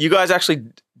you guys actually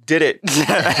did it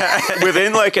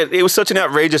within it was such an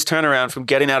outrageous turnaround from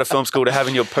getting out of film school to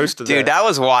having your poster there. Dude, that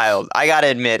was wild. I got to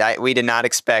admit, we did not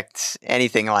expect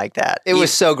anything like that. It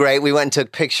was so great. We went and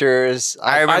took pictures.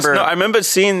 I remember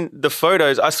seeing the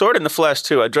photos. I saw it in the flesh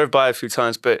too. I drove by a few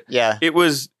times, but yeah, it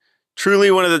was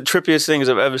truly one of the trippiest things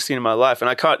I've ever seen in my life. And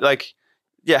I can't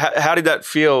how did that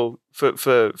feel for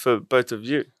both of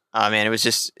you? Oh man, it was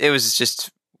just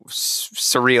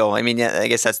surreal. I mean, yeah, I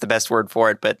guess that's the best word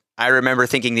for it. But I remember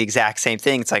thinking the exact same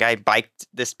thing. It's like I biked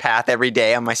this path every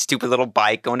day on my stupid little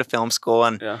bike going to film school,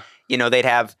 and they'd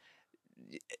have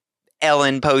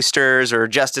Ellen posters or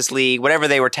Justice League, whatever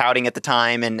they were touting at the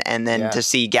time, and then to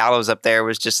see Gallows up there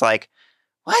was just like,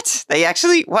 what? They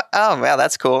actually? What? Oh, well,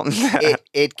 that's cool.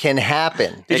 it can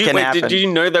happen. Did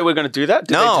you know they were going to do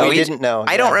that? No, we didn't know.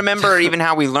 I don't remember even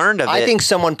how we learned of it. I think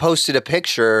someone posted a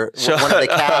picture, one of the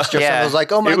cast or someone was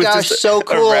like, oh my gosh, so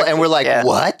cool. And we're like,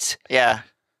 what? Yeah.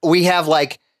 We have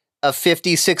like a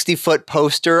 50, 60-foot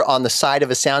poster on the side of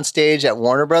a soundstage at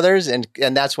Warner Brothers. And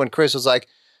that's when Chris was like,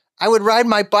 I would ride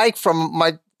my bike from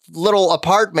my little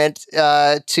apartment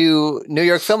to New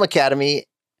York Film Academy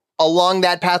along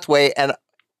that pathway. And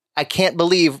I can't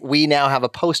believe we now have a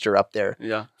poster up there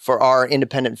for our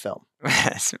independent film.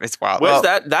 It's wild. Where's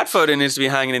that photo needs to be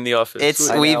hanging in the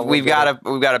office? We've got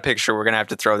a picture. We're gonna have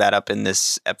to throw that up in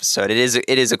this episode. It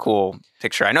is a cool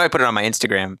picture. I know I put it on my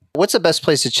Instagram. What's the best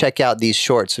place to check out these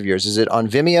shorts of yours? Is it on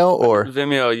Vimeo or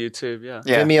Vimeo or YouTube? Yeah.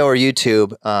 Vimeo or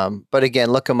YouTube. But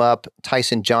again, look them up.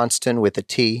 Tyson Johnston with a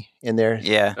T in there.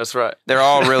 Yeah, that's right. They're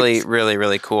all really, really,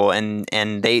 really cool. And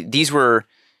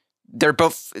they're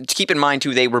both, keep in mind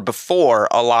too, they were before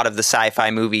a lot of the sci-fi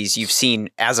movies you've seen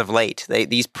as of late.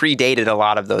 These predated a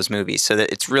lot of those movies, so that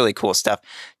it's really cool stuff.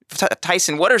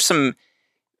 Tyson, what are some,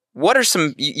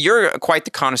 you're quite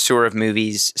the connoisseur of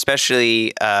movies,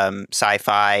 especially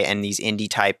sci-fi and these indie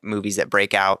type movies that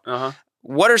break out. Uh-huh.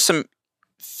 What are some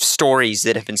stories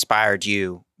that have inspired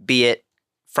you, be it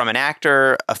from an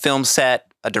actor, a film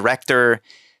set, a director,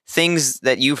 things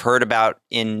that you've heard about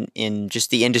in just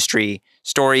the industry,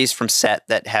 stories from set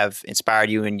that have inspired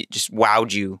you and just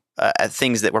wowed you at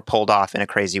things that were pulled off in a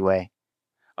crazy way?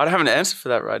 I don't have an answer for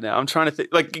that right now. I'm trying to think.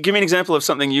 Like, give me an example of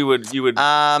something you would.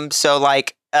 So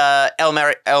like El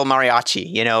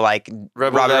Mariachi, like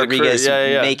Robert Rodriguez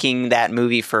making that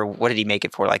movie for, what did he make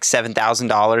it for? Like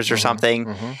 $7,000 or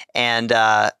something,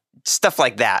 and stuff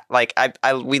like that. Like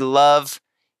we love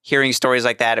hearing stories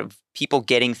like that of people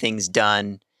getting things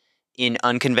done in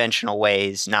unconventional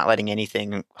ways, not letting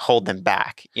anything hold them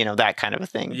back, that kind of a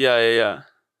thing. Yeah.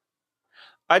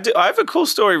 I have a cool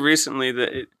story recently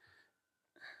that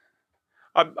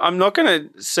I'm not going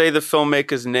to say the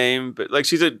filmmaker's name, but like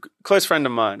she's a close friend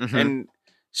of mine, and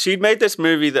she'd made this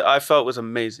movie that I felt was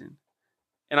amazing,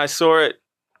 and I saw it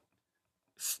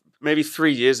maybe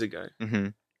 3 years ago,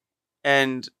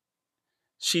 and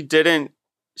she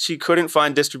couldn't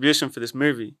find distribution for this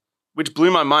movie, which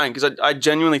blew my mind because I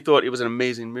genuinely thought it was an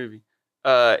amazing movie.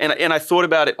 And I thought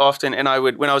about it often, and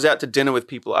when I was out to dinner with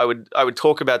people, I would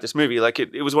talk about this movie. Like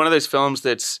it was one of those films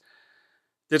that's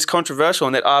controversial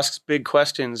and that asks big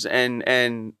questions,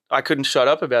 and I couldn't shut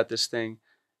up about this thing.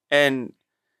 And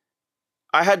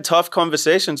I had tough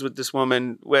conversations with this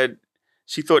woman where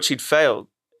she thought she'd failed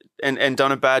and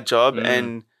done a bad job,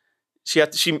 and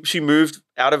she moved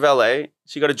out of LA.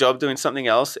 She got a job doing something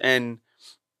else, and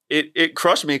it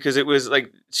crushed me because it was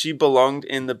like she belonged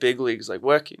in the big leagues, like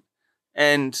working.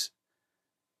 And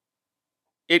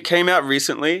it came out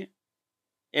recently,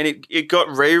 and it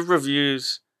got rave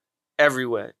reviews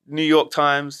everywhere. New York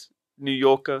Times, New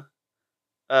Yorker,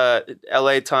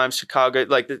 LA Times, Chicago,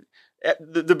 like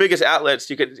the biggest outlets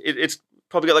you could. It's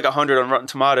probably got like 100 on Rotten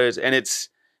Tomatoes, and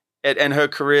and her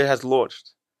career has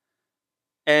launched.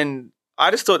 And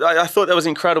I just thought that was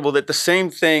incredible, that the same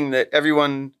thing that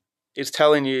everyone is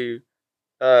telling you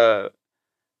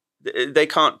they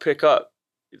can't pick up.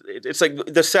 It's like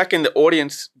the second the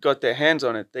audience got their hands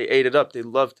on it, they ate it up. They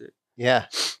loved it. Yeah.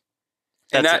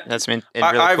 And that's really cool.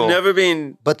 I've never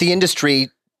been... But the industry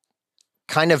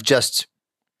kind of just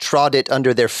trod it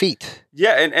under their feet.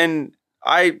 Yeah, and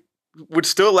I would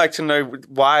still like to know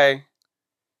why...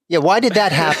 Yeah, why did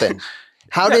that happen?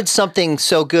 How did something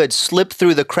so good slip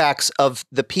through the cracks of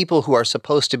the people who are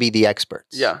supposed to be the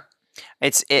experts? Yeah.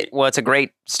 It's a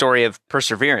great story of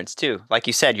perseverance too. Like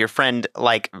you said, your friend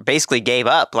like basically gave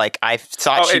up. Like I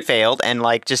thought she failed, and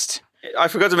like just I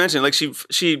forgot to mention, like she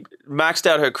maxed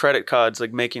out her credit cards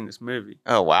like making this movie.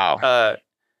 Oh wow.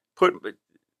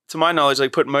 To my knowledge,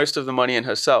 like put most of the money in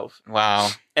herself. Wow.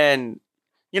 And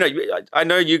I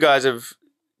know you guys have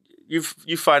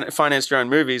you financed your own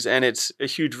movies, and it's a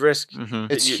huge risk. Mm-hmm.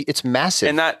 It's massive,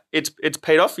 and that it's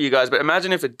paid off for you guys. But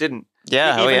imagine if it didn't.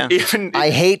 Yeah. Even I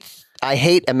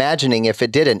hate imagining if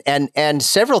it didn't. And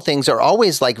several things are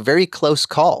always like very close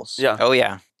calls. Yeah. Oh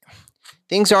yeah.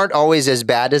 Things aren't always as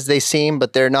bad as they seem,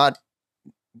 but they're not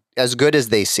as good as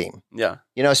they seem. Yeah.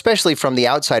 You know, especially from the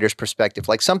outsider's perspective.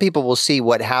 Like some people will see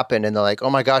what happened and they're like, oh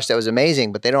my gosh, that was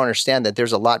amazing. But they don't understand that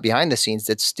there's a lot behind the scenes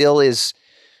that still is,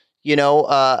 you know,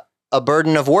 a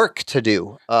burden of work to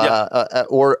do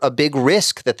or a big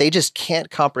risk that they just can't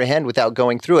comprehend without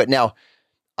going through it. Now,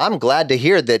 I'm glad to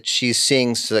hear that she's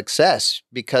seeing success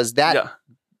because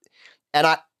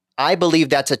and I believe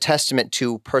that's a testament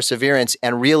to perseverance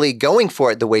and really going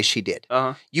for it the way she did.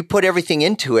 You put everything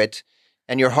into it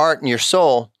and your heart and your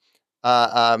soul,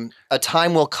 a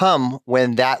time will come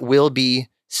when that will be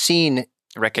seen,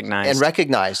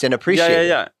 recognized and appreciated.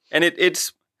 Yeah. And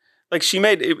it's like she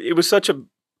made it was such a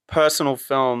personal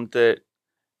film that,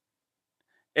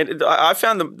 and I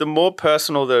found the more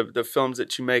personal the films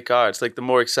that you make are, it's like the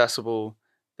more accessible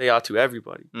they are to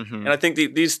everybody. Mm-hmm. And I think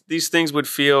these things would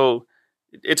feel,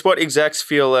 it's what execs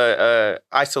feel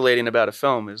isolating about a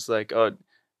film is like, oh,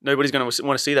 nobody's going to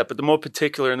want to see that. But the more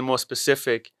particular and the more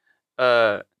specific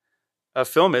a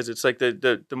film is, it's like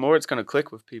the more it's going to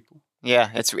click with people. Yeah,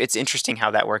 it's interesting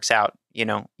how that works out. You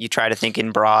know, you try to think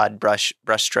in broad brush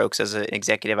strokes as an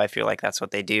executive. I feel like that's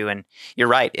what they do, and you're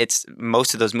right. It's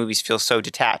most of those movies feel so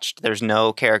detached. There's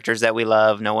no characters that we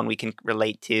love, no one we can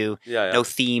relate to, no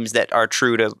themes that are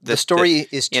true to the story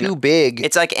is too big.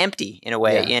 It's like empty in a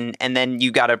way, and then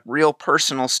you got a real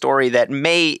personal story that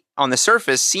may on the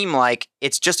surface seem like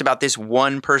it's just about this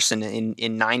one person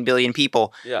in 9 billion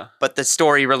people. Yeah, but the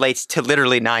story relates to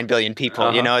literally 9 billion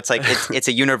people. You know, it's like it's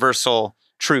a universal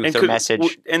truth or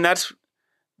message, and that's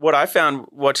what I found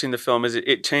watching the film is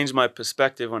it changed my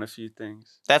perspective on a few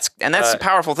things. That's a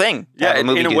powerful thing. Yeah, in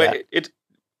a way,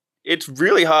 it's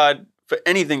really hard for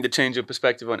anything to change your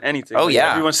perspective on anything. Oh,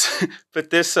 yeah. But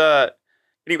this,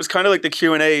 it was kind of like the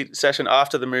Q&A session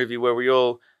after the movie where we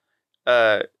all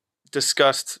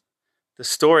discussed the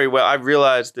story, where I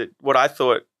realized that what I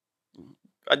thought,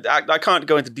 I can't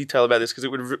go into detail about this because it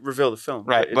would reveal the film.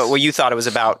 Right, but what you thought it was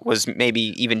about was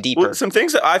maybe even deeper. Well, some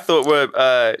things that I thought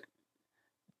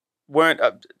weren't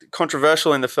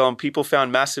controversial in the film, people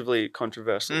found massively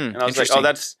controversial. And I was like, oh,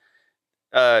 that's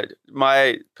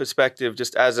my perspective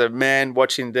just as a man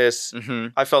watching this.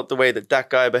 Mm-hmm. I felt the way that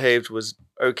guy behaved was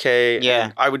okay. Yeah.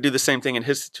 And I would do the same thing in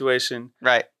his situation.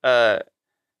 Right. The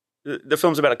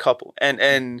film's about a couple.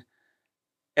 And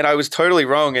I was totally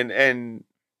wrong. And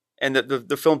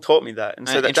the film taught me that. And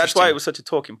so that's why it was such a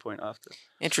talking point after.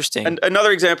 Interesting. And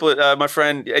another example, my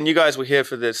friend, and you guys were here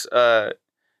for this,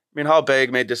 Minhal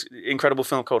Baig made this incredible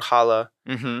film called Hala.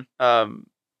 Mm-hmm.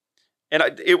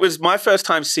 And it was my first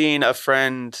time seeing a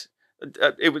friend.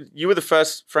 You were the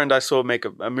first friend I saw make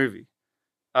a movie,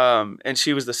 and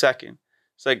she was the second.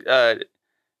 It's like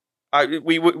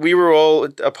we were all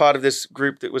a part of this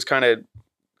group that was kind of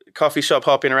coffee shop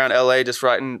hopping around LA, just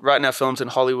writing our films in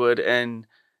Hollywood. And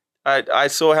I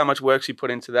saw how much work she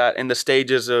put into that, and the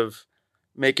stages of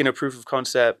making a proof of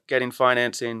concept, getting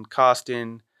financing,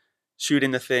 casting,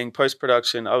 shooting the thing,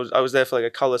 post-production. I was there for like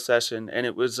a color session, and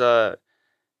it was, and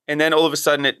then all of a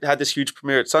sudden it had this huge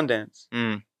premiere at Sundance,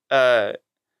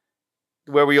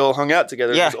 where we all hung out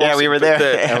together. Yeah, awesome. Yeah, we were there.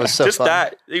 That was so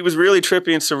fun. It was really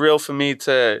trippy and surreal for me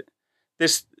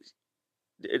just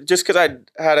because I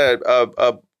had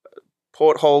a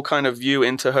porthole kind of view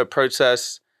into her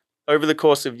process over the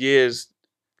course of years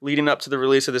leading up to the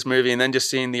release of this movie, and then just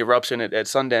seeing the eruption at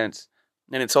Sundance,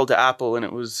 and it sold to Apple, and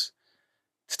it was,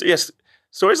 yes,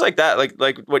 stories like that,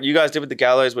 like what you guys did with The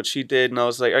Gallows, what she did, and I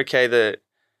was like, okay,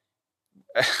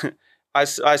 I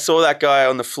saw that guy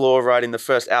on the floor writing the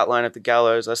first outline of The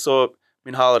Gallows. I saw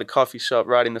Minhal at a coffee shop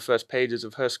writing the first pages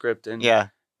of her script, and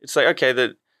it's like,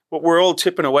 okay, what we're all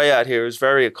chipping away at here is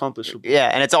very accomplishable. Yeah,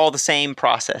 and it's all the same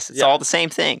process. It's all the same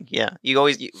thing. Yeah,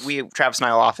 Travis and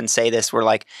I will often say this. We're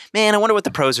like, man, I wonder what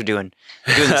the pros are doing.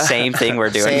 They're doing the same thing we're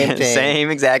doing.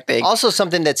 Same exact thing. Also,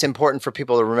 something that's important for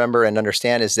people to remember and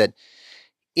understand is that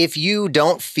if you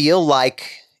don't feel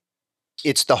like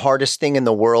it's the hardest thing in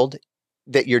the world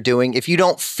that you're doing, if you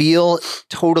don't feel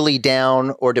totally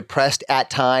down or depressed at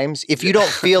times, if you don't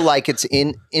feel like it's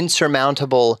an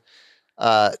insurmountable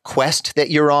quest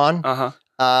that you're on,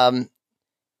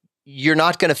 you're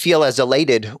not going to feel as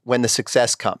elated when the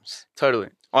success comes. Totally.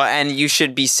 Well, and you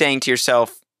should be saying to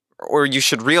yourself, or you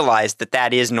should realize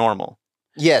that is normal.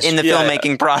 Yes. In the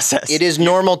filmmaking process. It is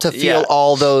normal to feel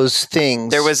all those things.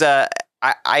 There was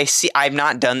I see. I've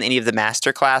not done any of the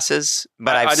master classes,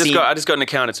 but I just got an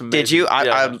account. It's amazing. Did you?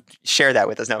 I'll share that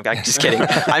with us. No, I'm just kidding.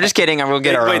 I'm just kidding. We'll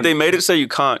get our own. They made it so you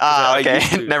can't.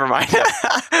 Okay, never mind.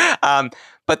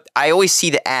 But I always see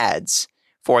the ads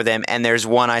for them, and there's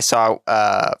one I saw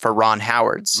for Ron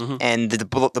Howard's, and the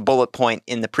bullet point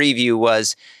in the preview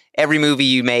was, every movie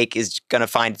you make is going to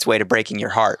find its way to breaking your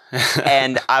heart.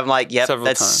 And I'm like, yep,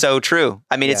 that's so true.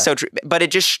 I mean, it's so true. But it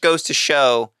just goes to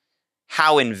show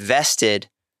how invested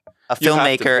a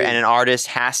filmmaker and an artist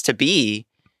has to be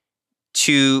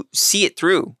to see it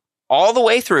through, all the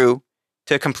way through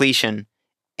to completion,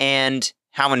 and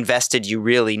how invested you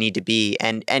really need to be.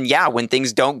 And yeah, when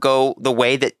things don't go the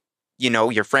way that,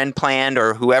 your friend planned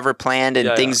or whoever planned,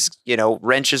 and things,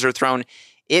 wrenches are thrown,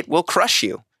 it will crush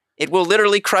you. It will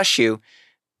literally crush you,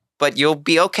 but you'll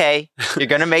be okay. You're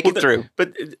going to make it through.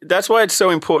 But that's why it's so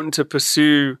important to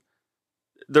pursue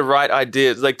the right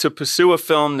ideas, like to pursue a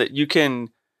film that you can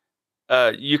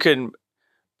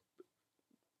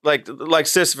like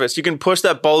Sisyphus, you can push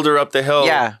that boulder up the hill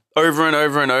over and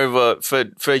over and over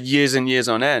for years and years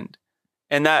on end.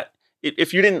 And that,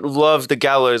 if you didn't love The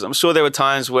Gallows, I'm sure there were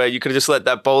times where you could have just let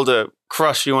that boulder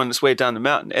crush you on its way down the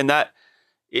mountain. And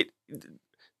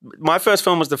my first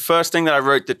film was the first thing that I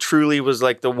wrote that truly was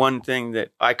like the one thing that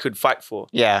I could fight for.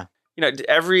 Yeah.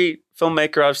 Every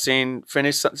filmmaker I've seen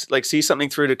see something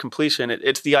through to completion.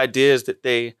 It's the ideas that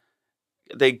they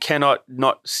cannot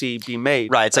not see be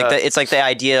made. Right. It's like the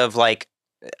idea of like,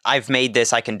 I've made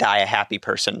this, I can die a happy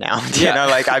person now.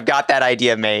 I've got that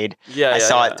idea made. I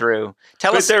saw it through.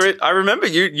 Tell us. I remember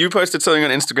you posted something on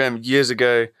Instagram years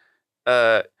ago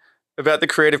about the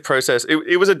creative process.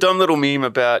 It was a dumb little meme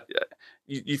about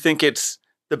you think it's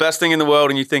the best thing in the world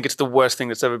and you think it's the worst thing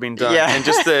that's ever been done. Yeah. And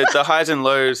just the highs and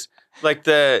lows, like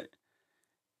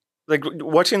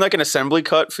watching like an assembly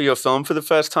cut for your film for the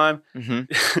first time.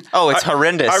 Mm-hmm. Oh, it's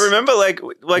horrendous. I remember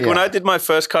when I did my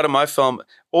first cut of my film,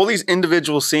 all these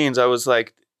individual scenes, I was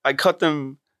like, I cut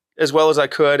them as well as I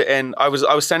could, and I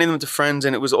was sending them to friends,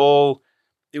 and it was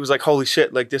like, holy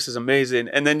shit, like this is amazing.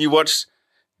 And then you watch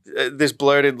this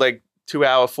bloated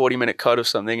 2-hour, 40-minute cut of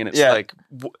something, and it's like,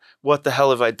 what the hell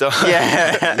have I done?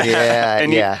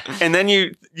 Yeah, and then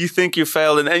you think you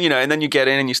failed, and then and then you get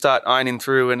in and you start ironing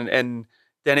through, and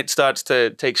then it starts to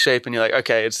take shape, and you're like,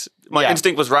 okay, my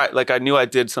instinct was right. Like I knew I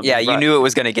did something. Yeah, you knew it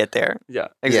was going to get there. Yeah,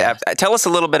 exactly. Yeah. Tell us a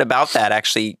little bit about that,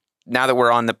 actually. Now that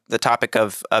we're on the topic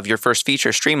of your first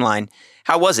feature, Streamline,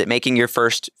 how was it making your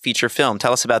first feature film?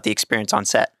 Tell us about the experience on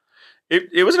set.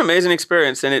 It was an amazing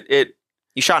experience, and it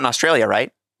you shot in Australia,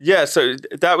 right? Yeah, so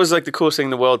that was like the coolest thing in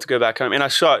the world to go back home. And I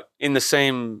shot in the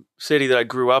same city that I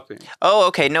grew up in. Oh,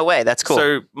 okay. No way. That's cool.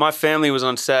 So my family was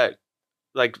on set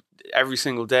like every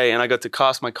single day, and I got to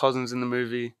cast my cousins in the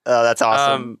movie. Oh, that's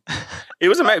awesome. It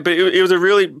was amazing, but it was a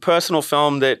really personal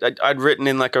film that I'd written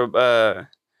in like a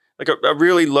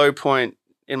really low point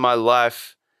in my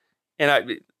life.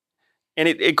 And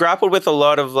it grappled with a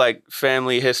lot of like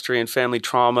family history and family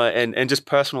trauma and just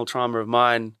personal trauma of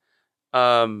mine.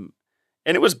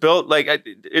 And it was built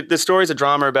the story is a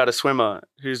drama about a swimmer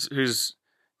who's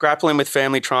grappling with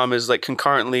family traumas like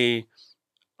concurrently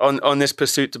on this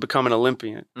pursuit to become an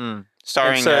Olympian.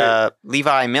 Starring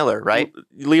Levi Miller, right?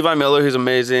 Levi Miller, who's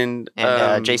amazing,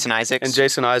 and Jason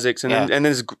Isaacs, and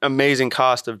this amazing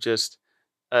cast of just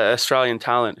Australian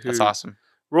talent. That's awesome.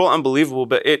 We're all unbelievable,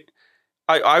 but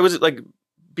I was like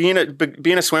being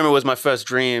a swimmer was my first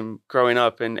dream growing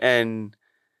up, and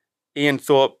Ian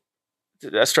Thorpe,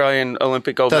 the Australian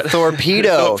Olympic gold medal. The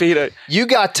Torpedo. You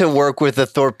got to work with the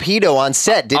Torpedo on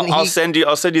set, didn't he? I'll send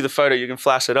you the photo. You can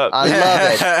flash it up. I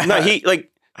love it. No,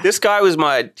 this guy was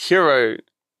my hero.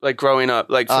 Like growing up,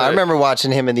 I remember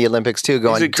watching him in the Olympics too.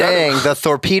 Going, dang, the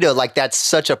Torpedo! Like that's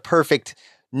such a perfect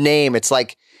name. It's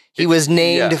like he was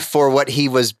named for what he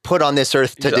was put on this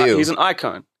earth to do. He's an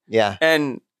icon. Yeah,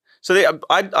 and so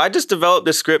I just developed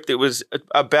this script that was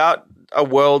about a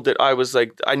world that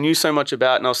I knew so much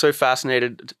about, and I was so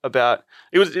fascinated about.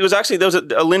 It was actually, there was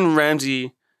a Lynn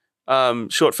Ramsey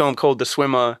short film called The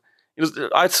Swimmer.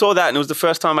 I saw that, and it was the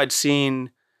first time I'd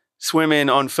seen swimming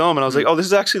on film, and I was like, oh, this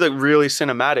is actually like really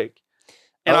cinematic.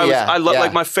 And I love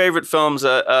like my favorite films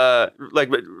are like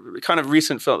kind of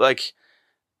recent film, like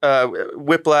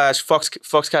Whiplash,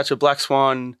 Foxcatcher, Black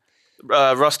Swan,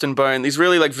 Rust and Bone. These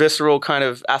really like visceral kind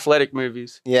of athletic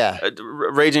movies. Yeah,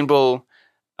 Raging Bull.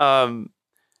 And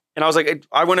I was like,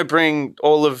 I want to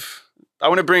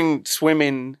bring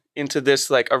swimming into this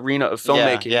like arena of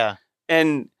filmmaking. Yeah.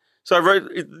 And so I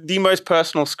wrote the most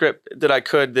personal script that I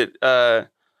could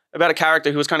about a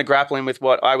character who was kind of grappling with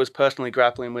what I was personally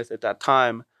grappling with at that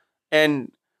time. And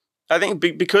I think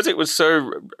because it was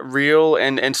so real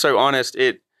and so honest,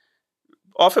 it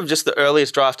off of just the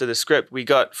earliest draft of the script, we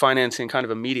got financing kind of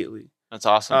immediately. That's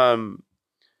awesome.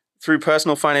 Through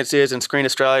personal financiers and Screen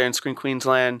Australia and Screen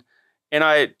Queensland. And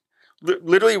I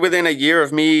literally within a year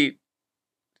of me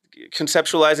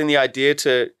conceptualizing the idea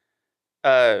to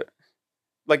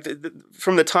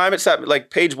from the time it sat, like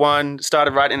page 1,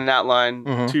 started writing an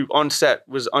outline to on set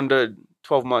was under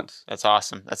 12 months. That's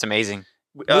awesome. That's amazing.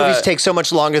 Movies take so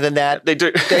much longer than that. They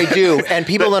do. They do. And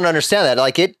people don't understand that.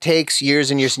 Like, it takes years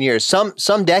and years and years.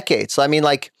 Some decades. I mean,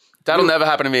 like... That'll never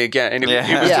happen to me again. And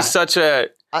it was just such a...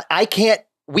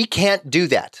 We can't do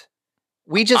that.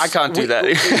 I can't do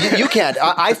that. You can't.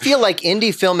 I feel like indie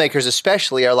filmmakers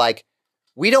especially are like,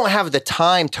 we don't have the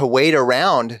time to wait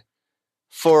around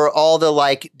for all the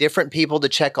like different people to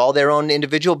check all their own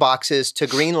individual boxes to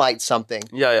greenlight something.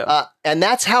 Yeah. And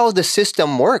that's how the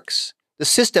system works. The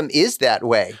system is that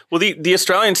way. Well, the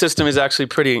Australian system is actually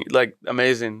pretty like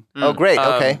amazing. Oh, great.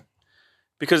 Okay.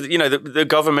 Because the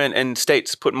government and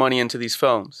states put money into these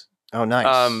films. Oh,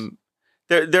 nice.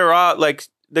 There are like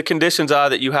the conditions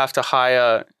are that you have to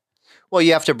hire. Well,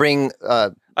 you have to bring. I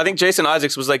think Jason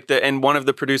Isaacs was like and one of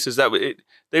the producers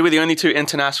they were the only 2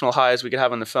 international hires we could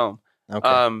have on the film.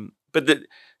 Okay. But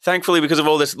thankfully, because of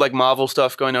all this like Marvel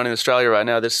stuff going on in Australia right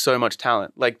now, there's so much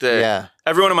talent. Like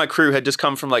everyone on my crew had just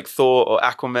come from like Thor or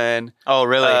Aquaman. Oh,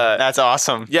 really? That's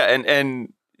awesome. Yeah,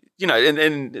 and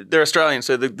they're Australian,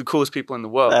 so the coolest people in the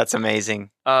world. That's amazing.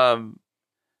 So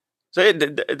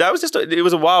that was it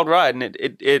was a wild ride, and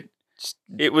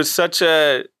it was such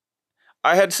a.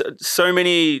 I had so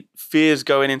many fears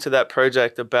going into that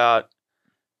project about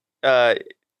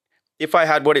if I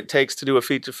had what it takes to do a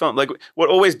feature film. Like, what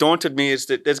always daunted me is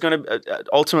that there's going to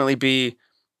ultimately be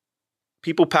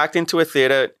people packed into a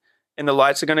theater, and the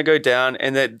lights are going to go down,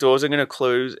 and the doors are going to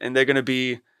close, and they're going to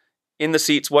be in the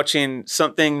seats watching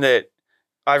something that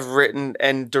I've written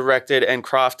and directed and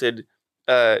crafted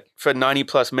for 90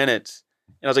 plus minutes.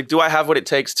 And I was like, do I have what it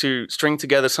takes to string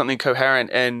together something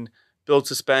coherent and build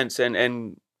suspense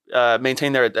and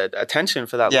maintain their attention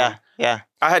for that long? Yeah.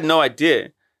 I had no idea.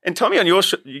 And tell me on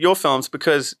your films,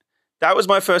 because that was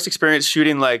my first experience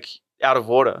shooting like out of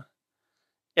order.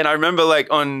 And I remember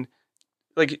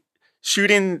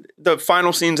shooting the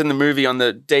final scenes in the movie on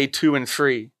the day 2 and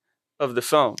 3 of the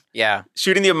film. Yeah.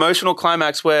 Shooting the emotional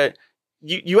climax where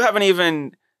you haven't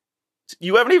even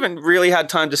really had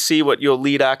time to see what your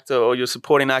lead actor or your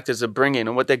supporting actors are bringing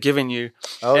and what they're giving you.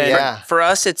 Oh, yeah. For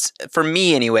us, for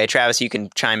me anyway, Travis, you can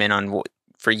chime in on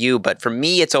for you, but for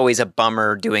me, it's always a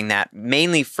bummer doing that,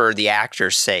 mainly for the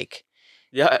actor's sake.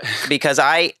 Yeah. Because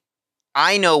I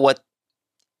know what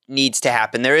needs to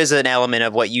happen. There is an element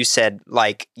of what you said,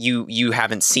 like you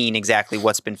haven't seen exactly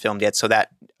what's been filmed yet, so that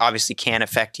obviously can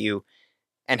affect you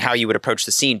and how you would approach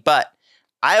the scene. But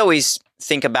I always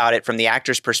think about it from the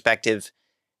actor's perspective.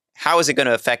 How is it going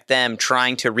to affect them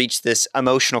trying to reach this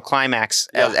emotional climax,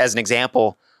 as an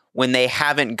example, when they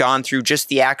haven't gone through just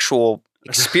the actual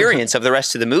experience of the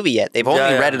rest of the movie yet? They've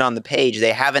only read it on the page.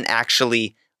 They haven't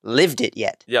actually lived it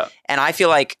yet. Yeah. And I feel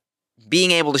like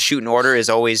being able to shoot in order is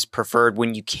always preferred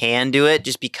when you can do it,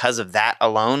 just because of that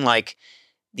alone. Like,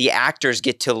 the actors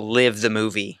get to live the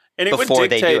movie before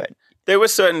they do it. There were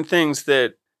certain things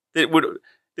that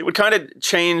would kind of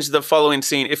change the following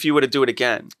scene if you were to do it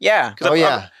again. Yeah.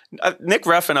 Nick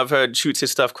Refn, I've heard, shoots his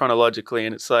stuff chronologically,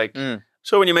 and it's like,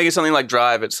 so when you're making something like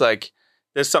Drive, it's like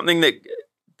there's something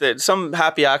that some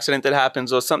happy accident that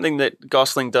happens, or something that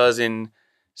Gosling does in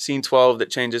scene 12 that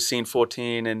changes scene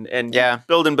 14, and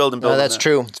build and build and build. No, that's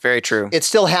true. It's very true. It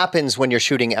still happens when you're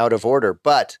shooting out of order,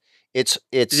 but it's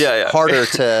harder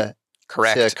to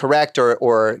correct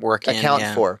or account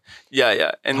for.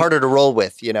 Yeah, and harder to roll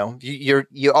with.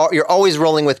 You're always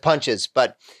rolling with punches,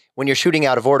 but when you're shooting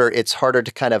out of order, it's harder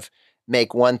to kind of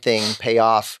make one thing pay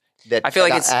off that I feel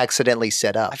like it's accidentally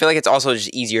set up. I feel like it's also just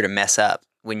easier to mess up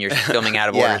when you're filming out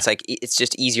of order. It's like it's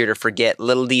just easier to forget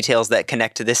little details that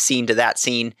connect to this scene to that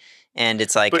scene, and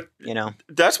it's like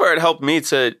that's where it helped me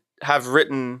to have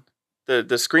written the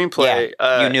screenplay.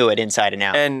 Yeah, you knew it inside and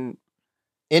out, and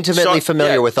intimately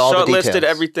familiar with all the details. Shortlisted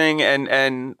everything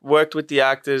and worked with the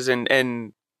actors,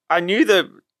 and I knew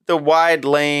the wide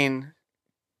lane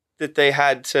that they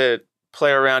had to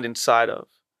play around inside of.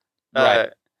 Right.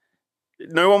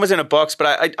 No one was in a box,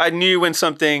 but I knew when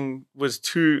something was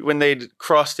when they'd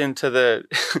crossed into the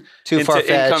too far fetched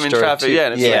incoming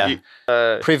traffic.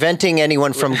 Preventing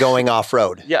anyone from going off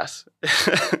road. Yes,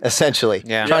 essentially.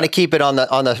 Trying to keep it on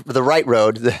the right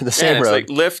road, the same road. Like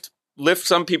lift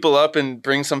some people up and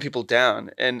bring some people down,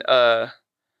 and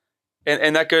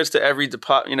and that goes to every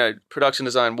department, production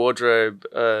design, wardrobe,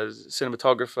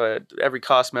 cinematographer, every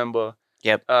cast member.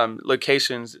 Yep.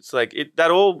 Locations. It's like it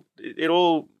all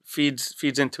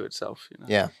feeds into itself.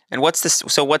 Yeah. And what's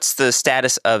the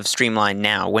status of Streamline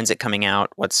now? When's it coming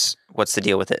out? What's the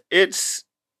deal with it?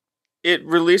 It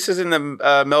releases in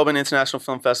the Melbourne International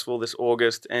Film Festival this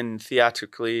August, and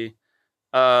theatrically,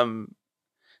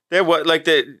 there was like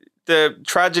the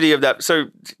tragedy of that. So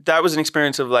that was an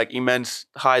experience of like immense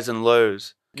highs and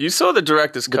lows. You saw the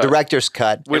director's cut. The director's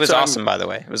cut. It was awesome, by the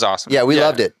way. It was awesome. Yeah, we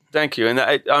loved it. Thank you, and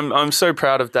I'm so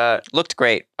proud of that. Looked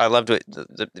great. I loved it.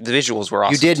 The visuals were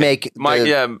awesome. You did make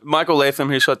Michael Latham,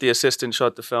 who shot the assistant,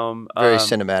 shot the film. Very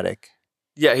cinematic.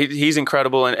 Yeah, he's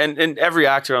incredible, and every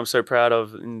actor I'm so proud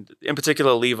of, and in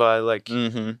particular Levi. Like,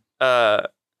 but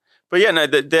yeah, no,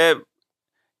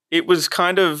 it was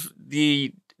kind of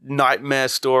the nightmare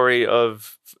story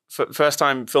of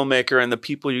first-time filmmaker and the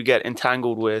people you get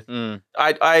entangled with.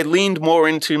 I leaned more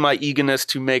into my eagerness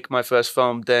to make my first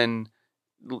film than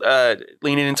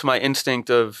leaning into my instinct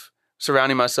of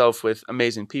surrounding myself with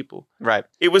amazing people. Right.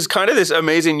 It was kind of this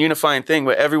amazing unifying thing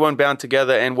where everyone bound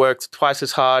together and worked twice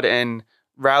as hard and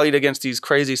rallied against these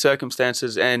crazy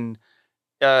circumstances, and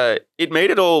it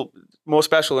made it all more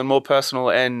special and more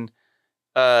personal. And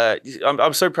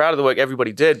I'm so proud of the work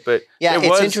everybody did. But yeah,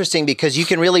 it's interesting because you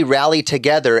can really rally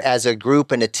together as a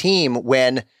group and a team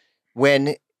when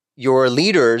your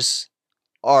leaders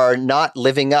are not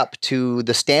living up to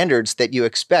the standards that you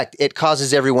expect. It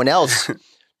causes everyone else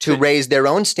to raise their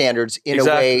own standards in a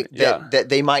way that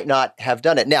they might not have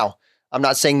done it. Now, I'm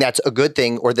not saying that's a good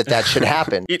thing or that should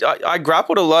happen. I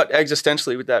grappled a lot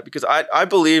existentially with that because I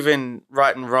believe in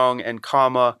right and wrong and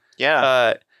karma.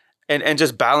 Yeah. And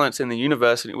just balance in the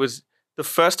universe. And it was the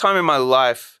first time in my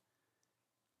life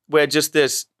where just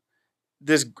this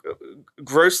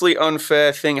grossly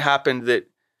unfair thing happened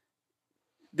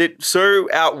that so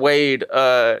outweighed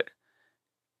the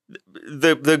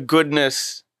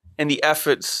goodness and the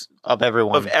efforts of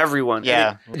everyone.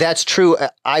 Yeah. That's true.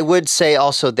 I would say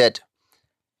also that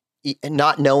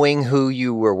not knowing who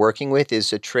you were working with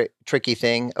is a tricky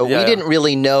thing. We didn't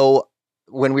really know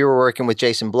when we were working with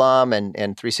Jason Blum and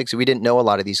 360, we didn't know a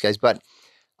lot of these guys, but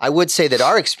I would say that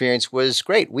our experience was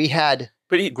great. We had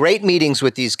great meetings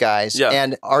with these guys,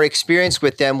 and our experience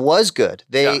with them was good.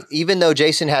 Even though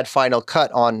Jason had final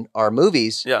cut on our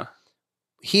movies,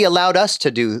 he allowed us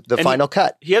to do the final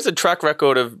cut. He has a track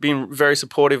record of being very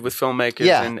supportive with filmmakers.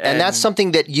 Yeah, and that's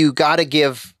something that you got to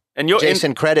give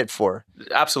Jason credit for.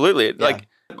 Absolutely. Yeah. Like,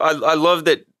 I love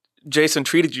that Jason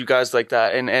treated you guys like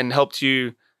that and helped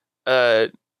you.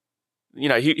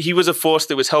 He was a force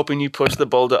that was helping you push the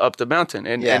boulder up the mountain,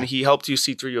 and he helped you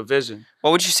see through your vision. What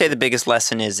would you say the biggest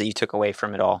lesson is that you took away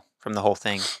from it all, from the whole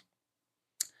thing?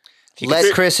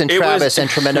 Let Chris and Travis and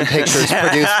Tremendum Pictures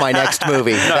produce my next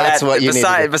movie. That's what you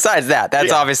need. Besides that,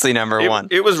 that's obviously number one.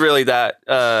 It was really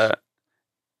that.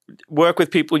 Work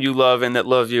with people you love and that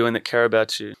love you and that care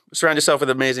about you. Surround yourself with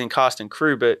amazing cast and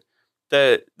crew, but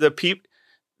the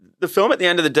film at the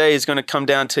end of the day is going to come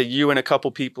down to you and a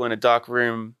couple people in a dark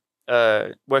room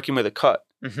working with a cut.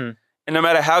 Mm-hmm. And no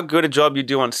matter how good a job you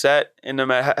do on set, and no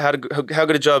matter how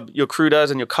good a job your crew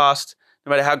does and your cast, no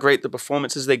matter how great the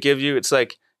performances they give you, it's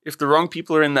like if the wrong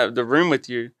people are in the room with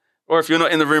you, or if you're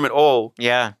not in the room at all,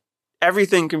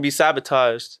 everything can be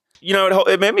sabotaged.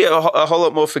 It made me a whole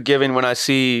lot more forgiving when I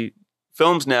see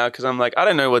films now, because I'm like, I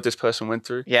don't know what this person went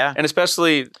through. Yeah. And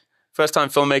especially first-time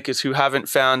filmmakers who haven't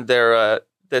found their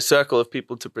circle of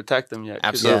people to protect them yet.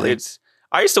 Absolutely.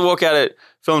 I used to walk out at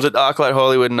films at ArcLight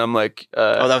Hollywood and I'm like,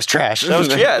 that was trash. That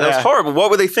was horrible.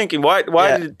 What were they thinking? Why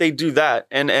did they do that?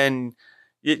 And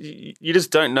you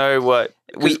just don't know what.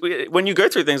 When you go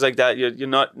through things like that, you're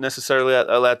not necessarily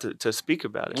allowed to speak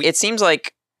about it. It seems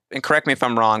like, and correct me if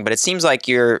I'm wrong, but it seems like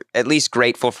you're at least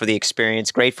grateful for the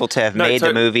experience, grateful to have made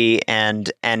the movie,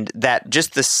 and that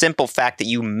just the simple fact that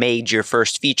you made your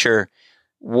first feature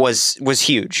was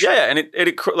huge. Yeah, and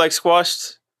it like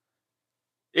squashed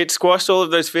all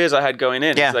of those fears I had going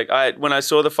in. Yeah. It's like when I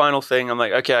saw the final thing, I'm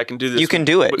like, okay, I can do this. You can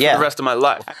do it. For the rest of my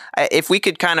life. If we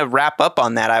could kind of wrap up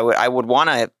on that, I would want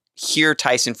to hear,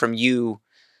 Tyson, from you.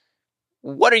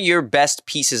 What are your best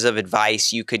pieces of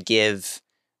advice you could give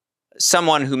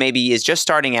someone who maybe is just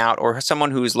starting out, or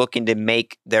someone who's looking to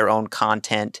make their own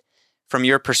content? From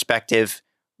your perspective,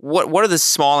 what are the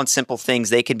small and simple things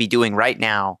they could be doing right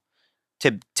now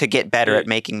to get better at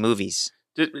making movies?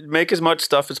 Make as much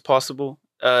stuff as possible.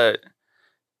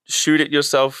 Shoot it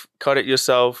yourself, cut it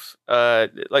yourself.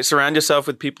 Like surround yourself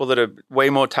with people that are way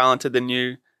more talented than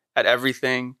you at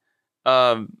everything.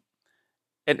 And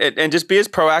just be as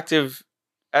proactive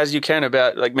as you can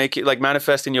about like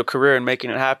manifesting your career and making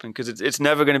it happen, because it's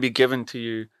never going to be given to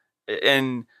you.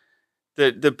 And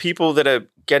the people that are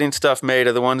getting stuff made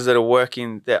are the ones that are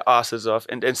working their asses off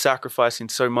and sacrificing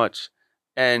so much.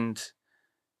 And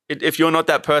if you're not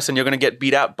that person, you're going to get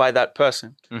beat out by that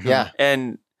person. Mm-hmm. Yeah.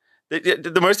 And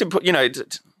the most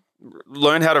important,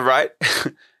 learn how to write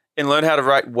and learn how to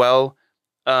write well.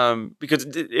 Because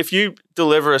if you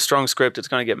deliver a strong script, it's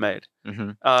going to get made.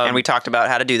 Mm-hmm. And we talked about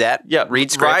how to do that. Yeah.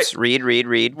 Read scripts,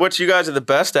 read. What you guys are the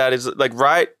best at is like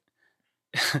write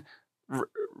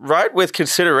with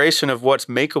consideration of what's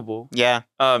makeable. Yeah.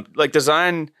 Like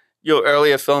design your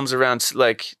earlier films around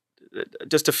like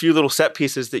just a few little set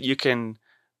pieces that you can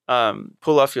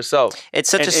pull off yourself. It's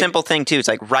such a simple thing too. It's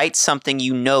like write something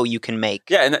you can make.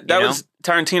 Yeah, and that was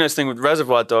Tarantino's thing with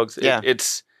Reservoir Dogs.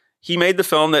 He made the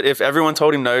film that if everyone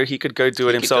told him no, he could go do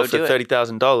it himself for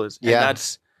 $30,000. And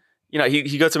that's,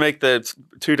 he got to make the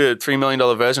 $2 to $3 million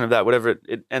version of that, whatever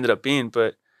it ended up being.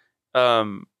 But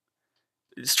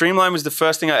Streamline was the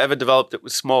first thing I ever developed that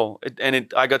was small.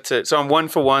 So I'm 1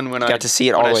 for 1 when I got to see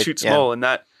it all when I shoot small. And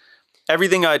that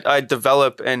everything I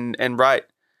develop and write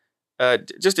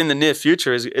just in the near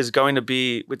future is going to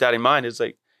be with that in mind. It's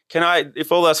like,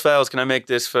 if all else fails, can I make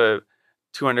this for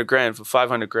 $200,000, for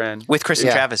 $500,000 with Chris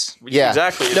and Travis? Yeah,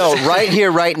 exactly. No, right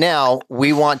here, right now,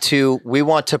 we want to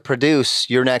produce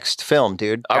your next film,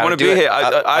 dude. I want to be here.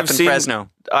 I've seen Fresno.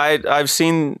 I've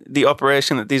seen the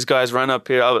operation that these guys run up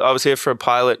here. I was here for a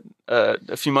pilot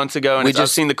a few months ago, and I've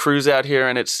seen the crews out here,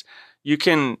 and you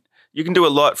can do a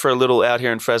lot for a little out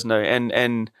here in Fresno,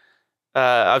 and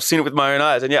I've seen it with my own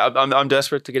eyes, and I'm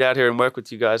desperate to get out here and work with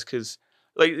you guys, because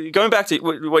like going back to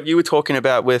what you were talking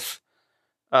about with.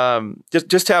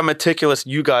 Just how meticulous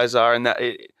you guys are, and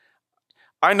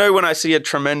I know when I see a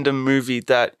Tremendum movie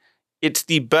that it's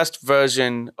the best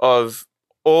version of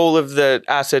all of the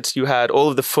assets you had, all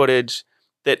of the footage,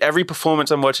 that every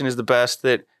performance I'm watching is the best,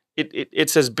 that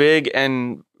it's as big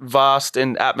and vast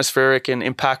and atmospheric and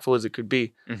impactful as it could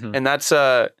be. Mm-hmm. And that's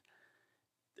the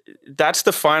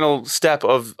final step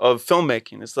of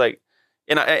filmmaking. It's like,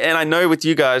 and I know with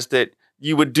you guys that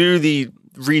you would do the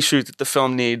reshoot that the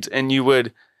film needs, and you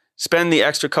would spend the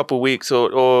extra couple weeks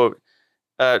or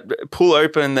pull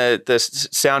open the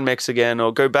sound mix again,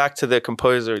 or go back to the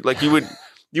composer. Like you would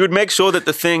make sure that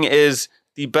the thing is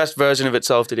the best version of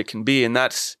itself that it can be, and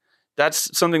that's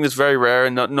something that's very rare,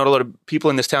 and not a lot of people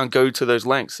in this town go to those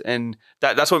lengths, and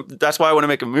that's why I want to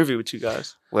make a movie with you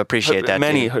guys. We appreciate that.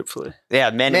 Many, hopefully. Yeah,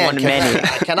 many.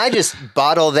 Can I just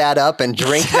bottle that up and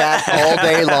drink that all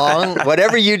day long?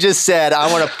 Whatever you just said, I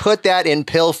want to put that in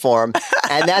pill form,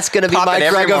 and that's going to be my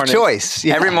drug of choice.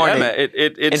 Yeah. Every morning. Yeah,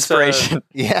 it's inspiration.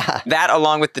 That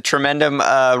along with the Tremendum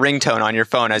ringtone on your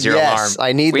phone as your alarm. Yes,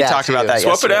 I need that. We talked about that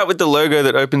Swap yesterday. it out with the logo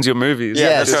that opens your movies. Yeah,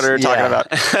 that's what we were talking about.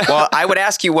 Well, I would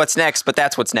ask you what's next, but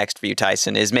that's what's next for you,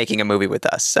 Tyson, is making a movie with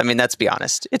us. I mean, let's be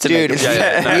honest. It's Dude,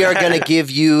 amazing. we are going to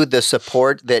give you the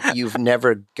support that you've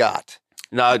never got.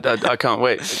 No, I can't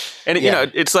wait. And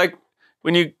it's like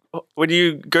when you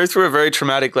go through a very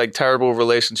traumatic, like terrible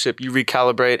relationship, you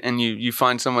recalibrate and you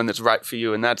find someone that's right for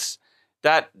you. And that's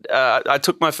that. I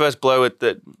took my first blow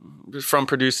from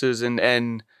producers,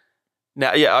 and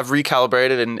now I've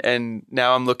recalibrated, and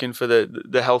now I'm looking for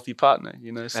the healthy partner.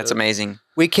 So. That's amazing.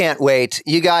 We can't wait.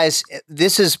 You guys,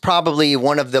 this is probably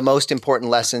one of the most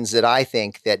important lessons that I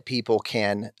think that people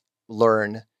can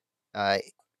learn.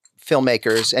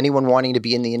 Filmmakers, anyone wanting to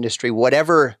be in the industry,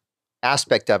 whatever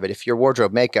aspect of it, if you're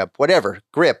wardrobe, makeup, whatever,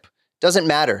 grip, doesn't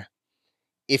matter.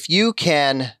 If you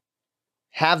can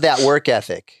have that work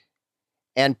ethic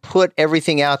and put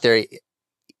everything out there,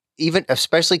 even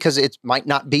especially because it might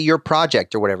not be your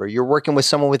project or whatever, you're working with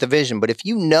someone with a vision, but if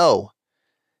you know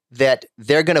that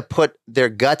they're going to put their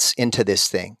guts into this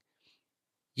thing,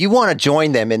 you want to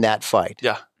join them in that fight.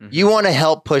 Yeah. Mm-hmm. You want to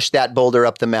help push that boulder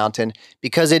up the mountain,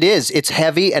 because it's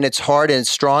heavy and it's hard and it's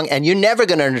strong, and you're never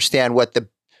going to understand what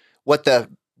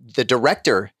the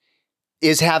director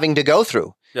is having to go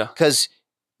through. Yeah. Because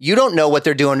you don't know what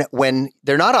they're doing when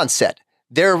they're not on set.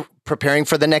 They're preparing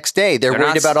for the next day. They're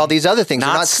worried about all these other things.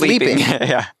 They're not sleeping.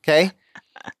 Yeah. Okay.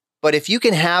 But if you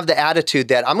can have the attitude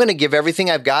that I'm going to give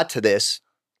everything I've got to this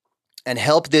and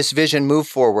help this vision move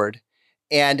forward,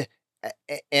 and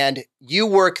you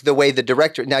work the way the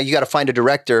director, now you got to find a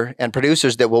director and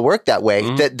producers that will work that way,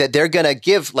 mm-hmm. that they're going to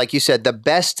give, like you said, the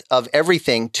best of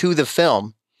everything to the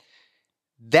film.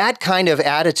 That kind of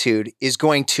attitude is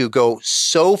going to go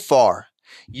so far.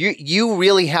 You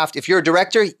really have to, if you're a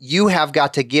director, you have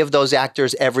got to give those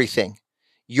actors everything,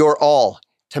 your all,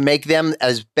 to make them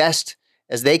as best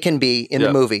as they can be in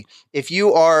the movie. If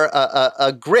you are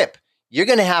a grip, you're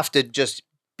going to have to just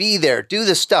be there, do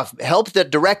the stuff, help the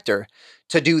director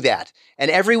to do that. And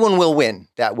everyone will win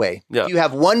that way. Yeah. If you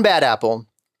have one bad apple,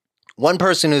 one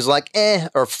person who's like,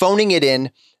 or phoning it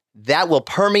in, that will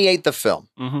permeate the film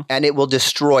and it will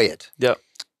destroy it. Yep.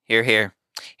 Here.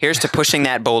 Here's to pushing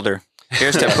that boulder.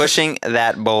 Here's to pushing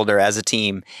that boulder as a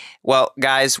team. Well,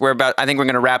 guys, I think we're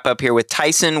going to wrap up here with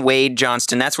Tyson Wade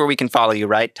Johnston. That's where we can follow you,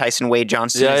 right? Tyson Wade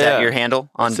Johnston. Is that your handle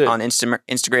on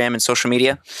Instagram and social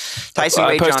media? Tyson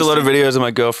Wade Johnston. I post a lot of videos of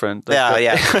my girlfriend.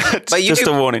 Yeah. But just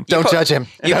a warning. Don't judge him.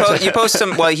 You post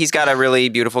some, well, he's got a really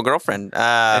beautiful girlfriend.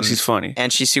 And she's funny.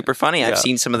 And she's super funny. I've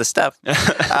seen some of the stuff.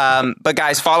 But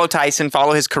guys, follow Tyson,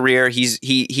 follow his career.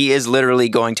 He is literally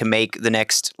going to make the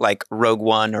next like Rogue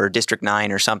One or District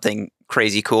 9 or something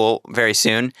crazy cool very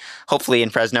soon, hopefully in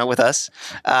Fresno with us.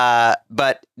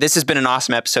 But this has been an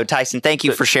awesome episode. Tyson, thank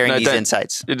you for sharing these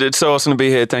insights. It's so awesome to be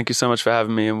here. Thank you so much for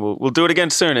having me, and we'll do it again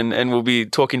soon, and we'll be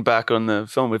talking back on the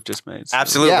film we've just made. So.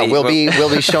 Absolutely. Yeah, we'll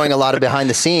be showing a lot of behind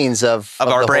the scenes of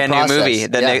our brand new movie,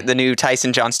 the new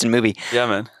Tyson Johnston movie. Yeah,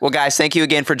 man. Well, guys, thank you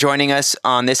again for joining us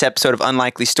on this episode of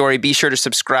Unlikely Story. Be sure to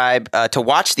subscribe to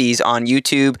watch these on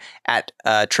YouTube at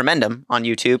Tremendum on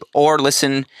YouTube, or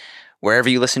listen wherever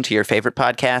you listen to your favorite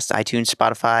podcast, iTunes,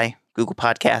 Spotify, Google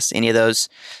Podcasts, any of those.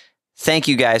 Thank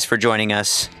you guys for joining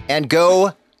us. And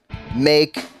go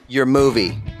make your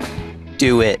movie.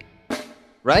 Do it.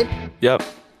 Right? Yep.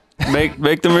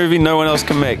 Make the movie no one else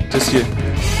can make, just you.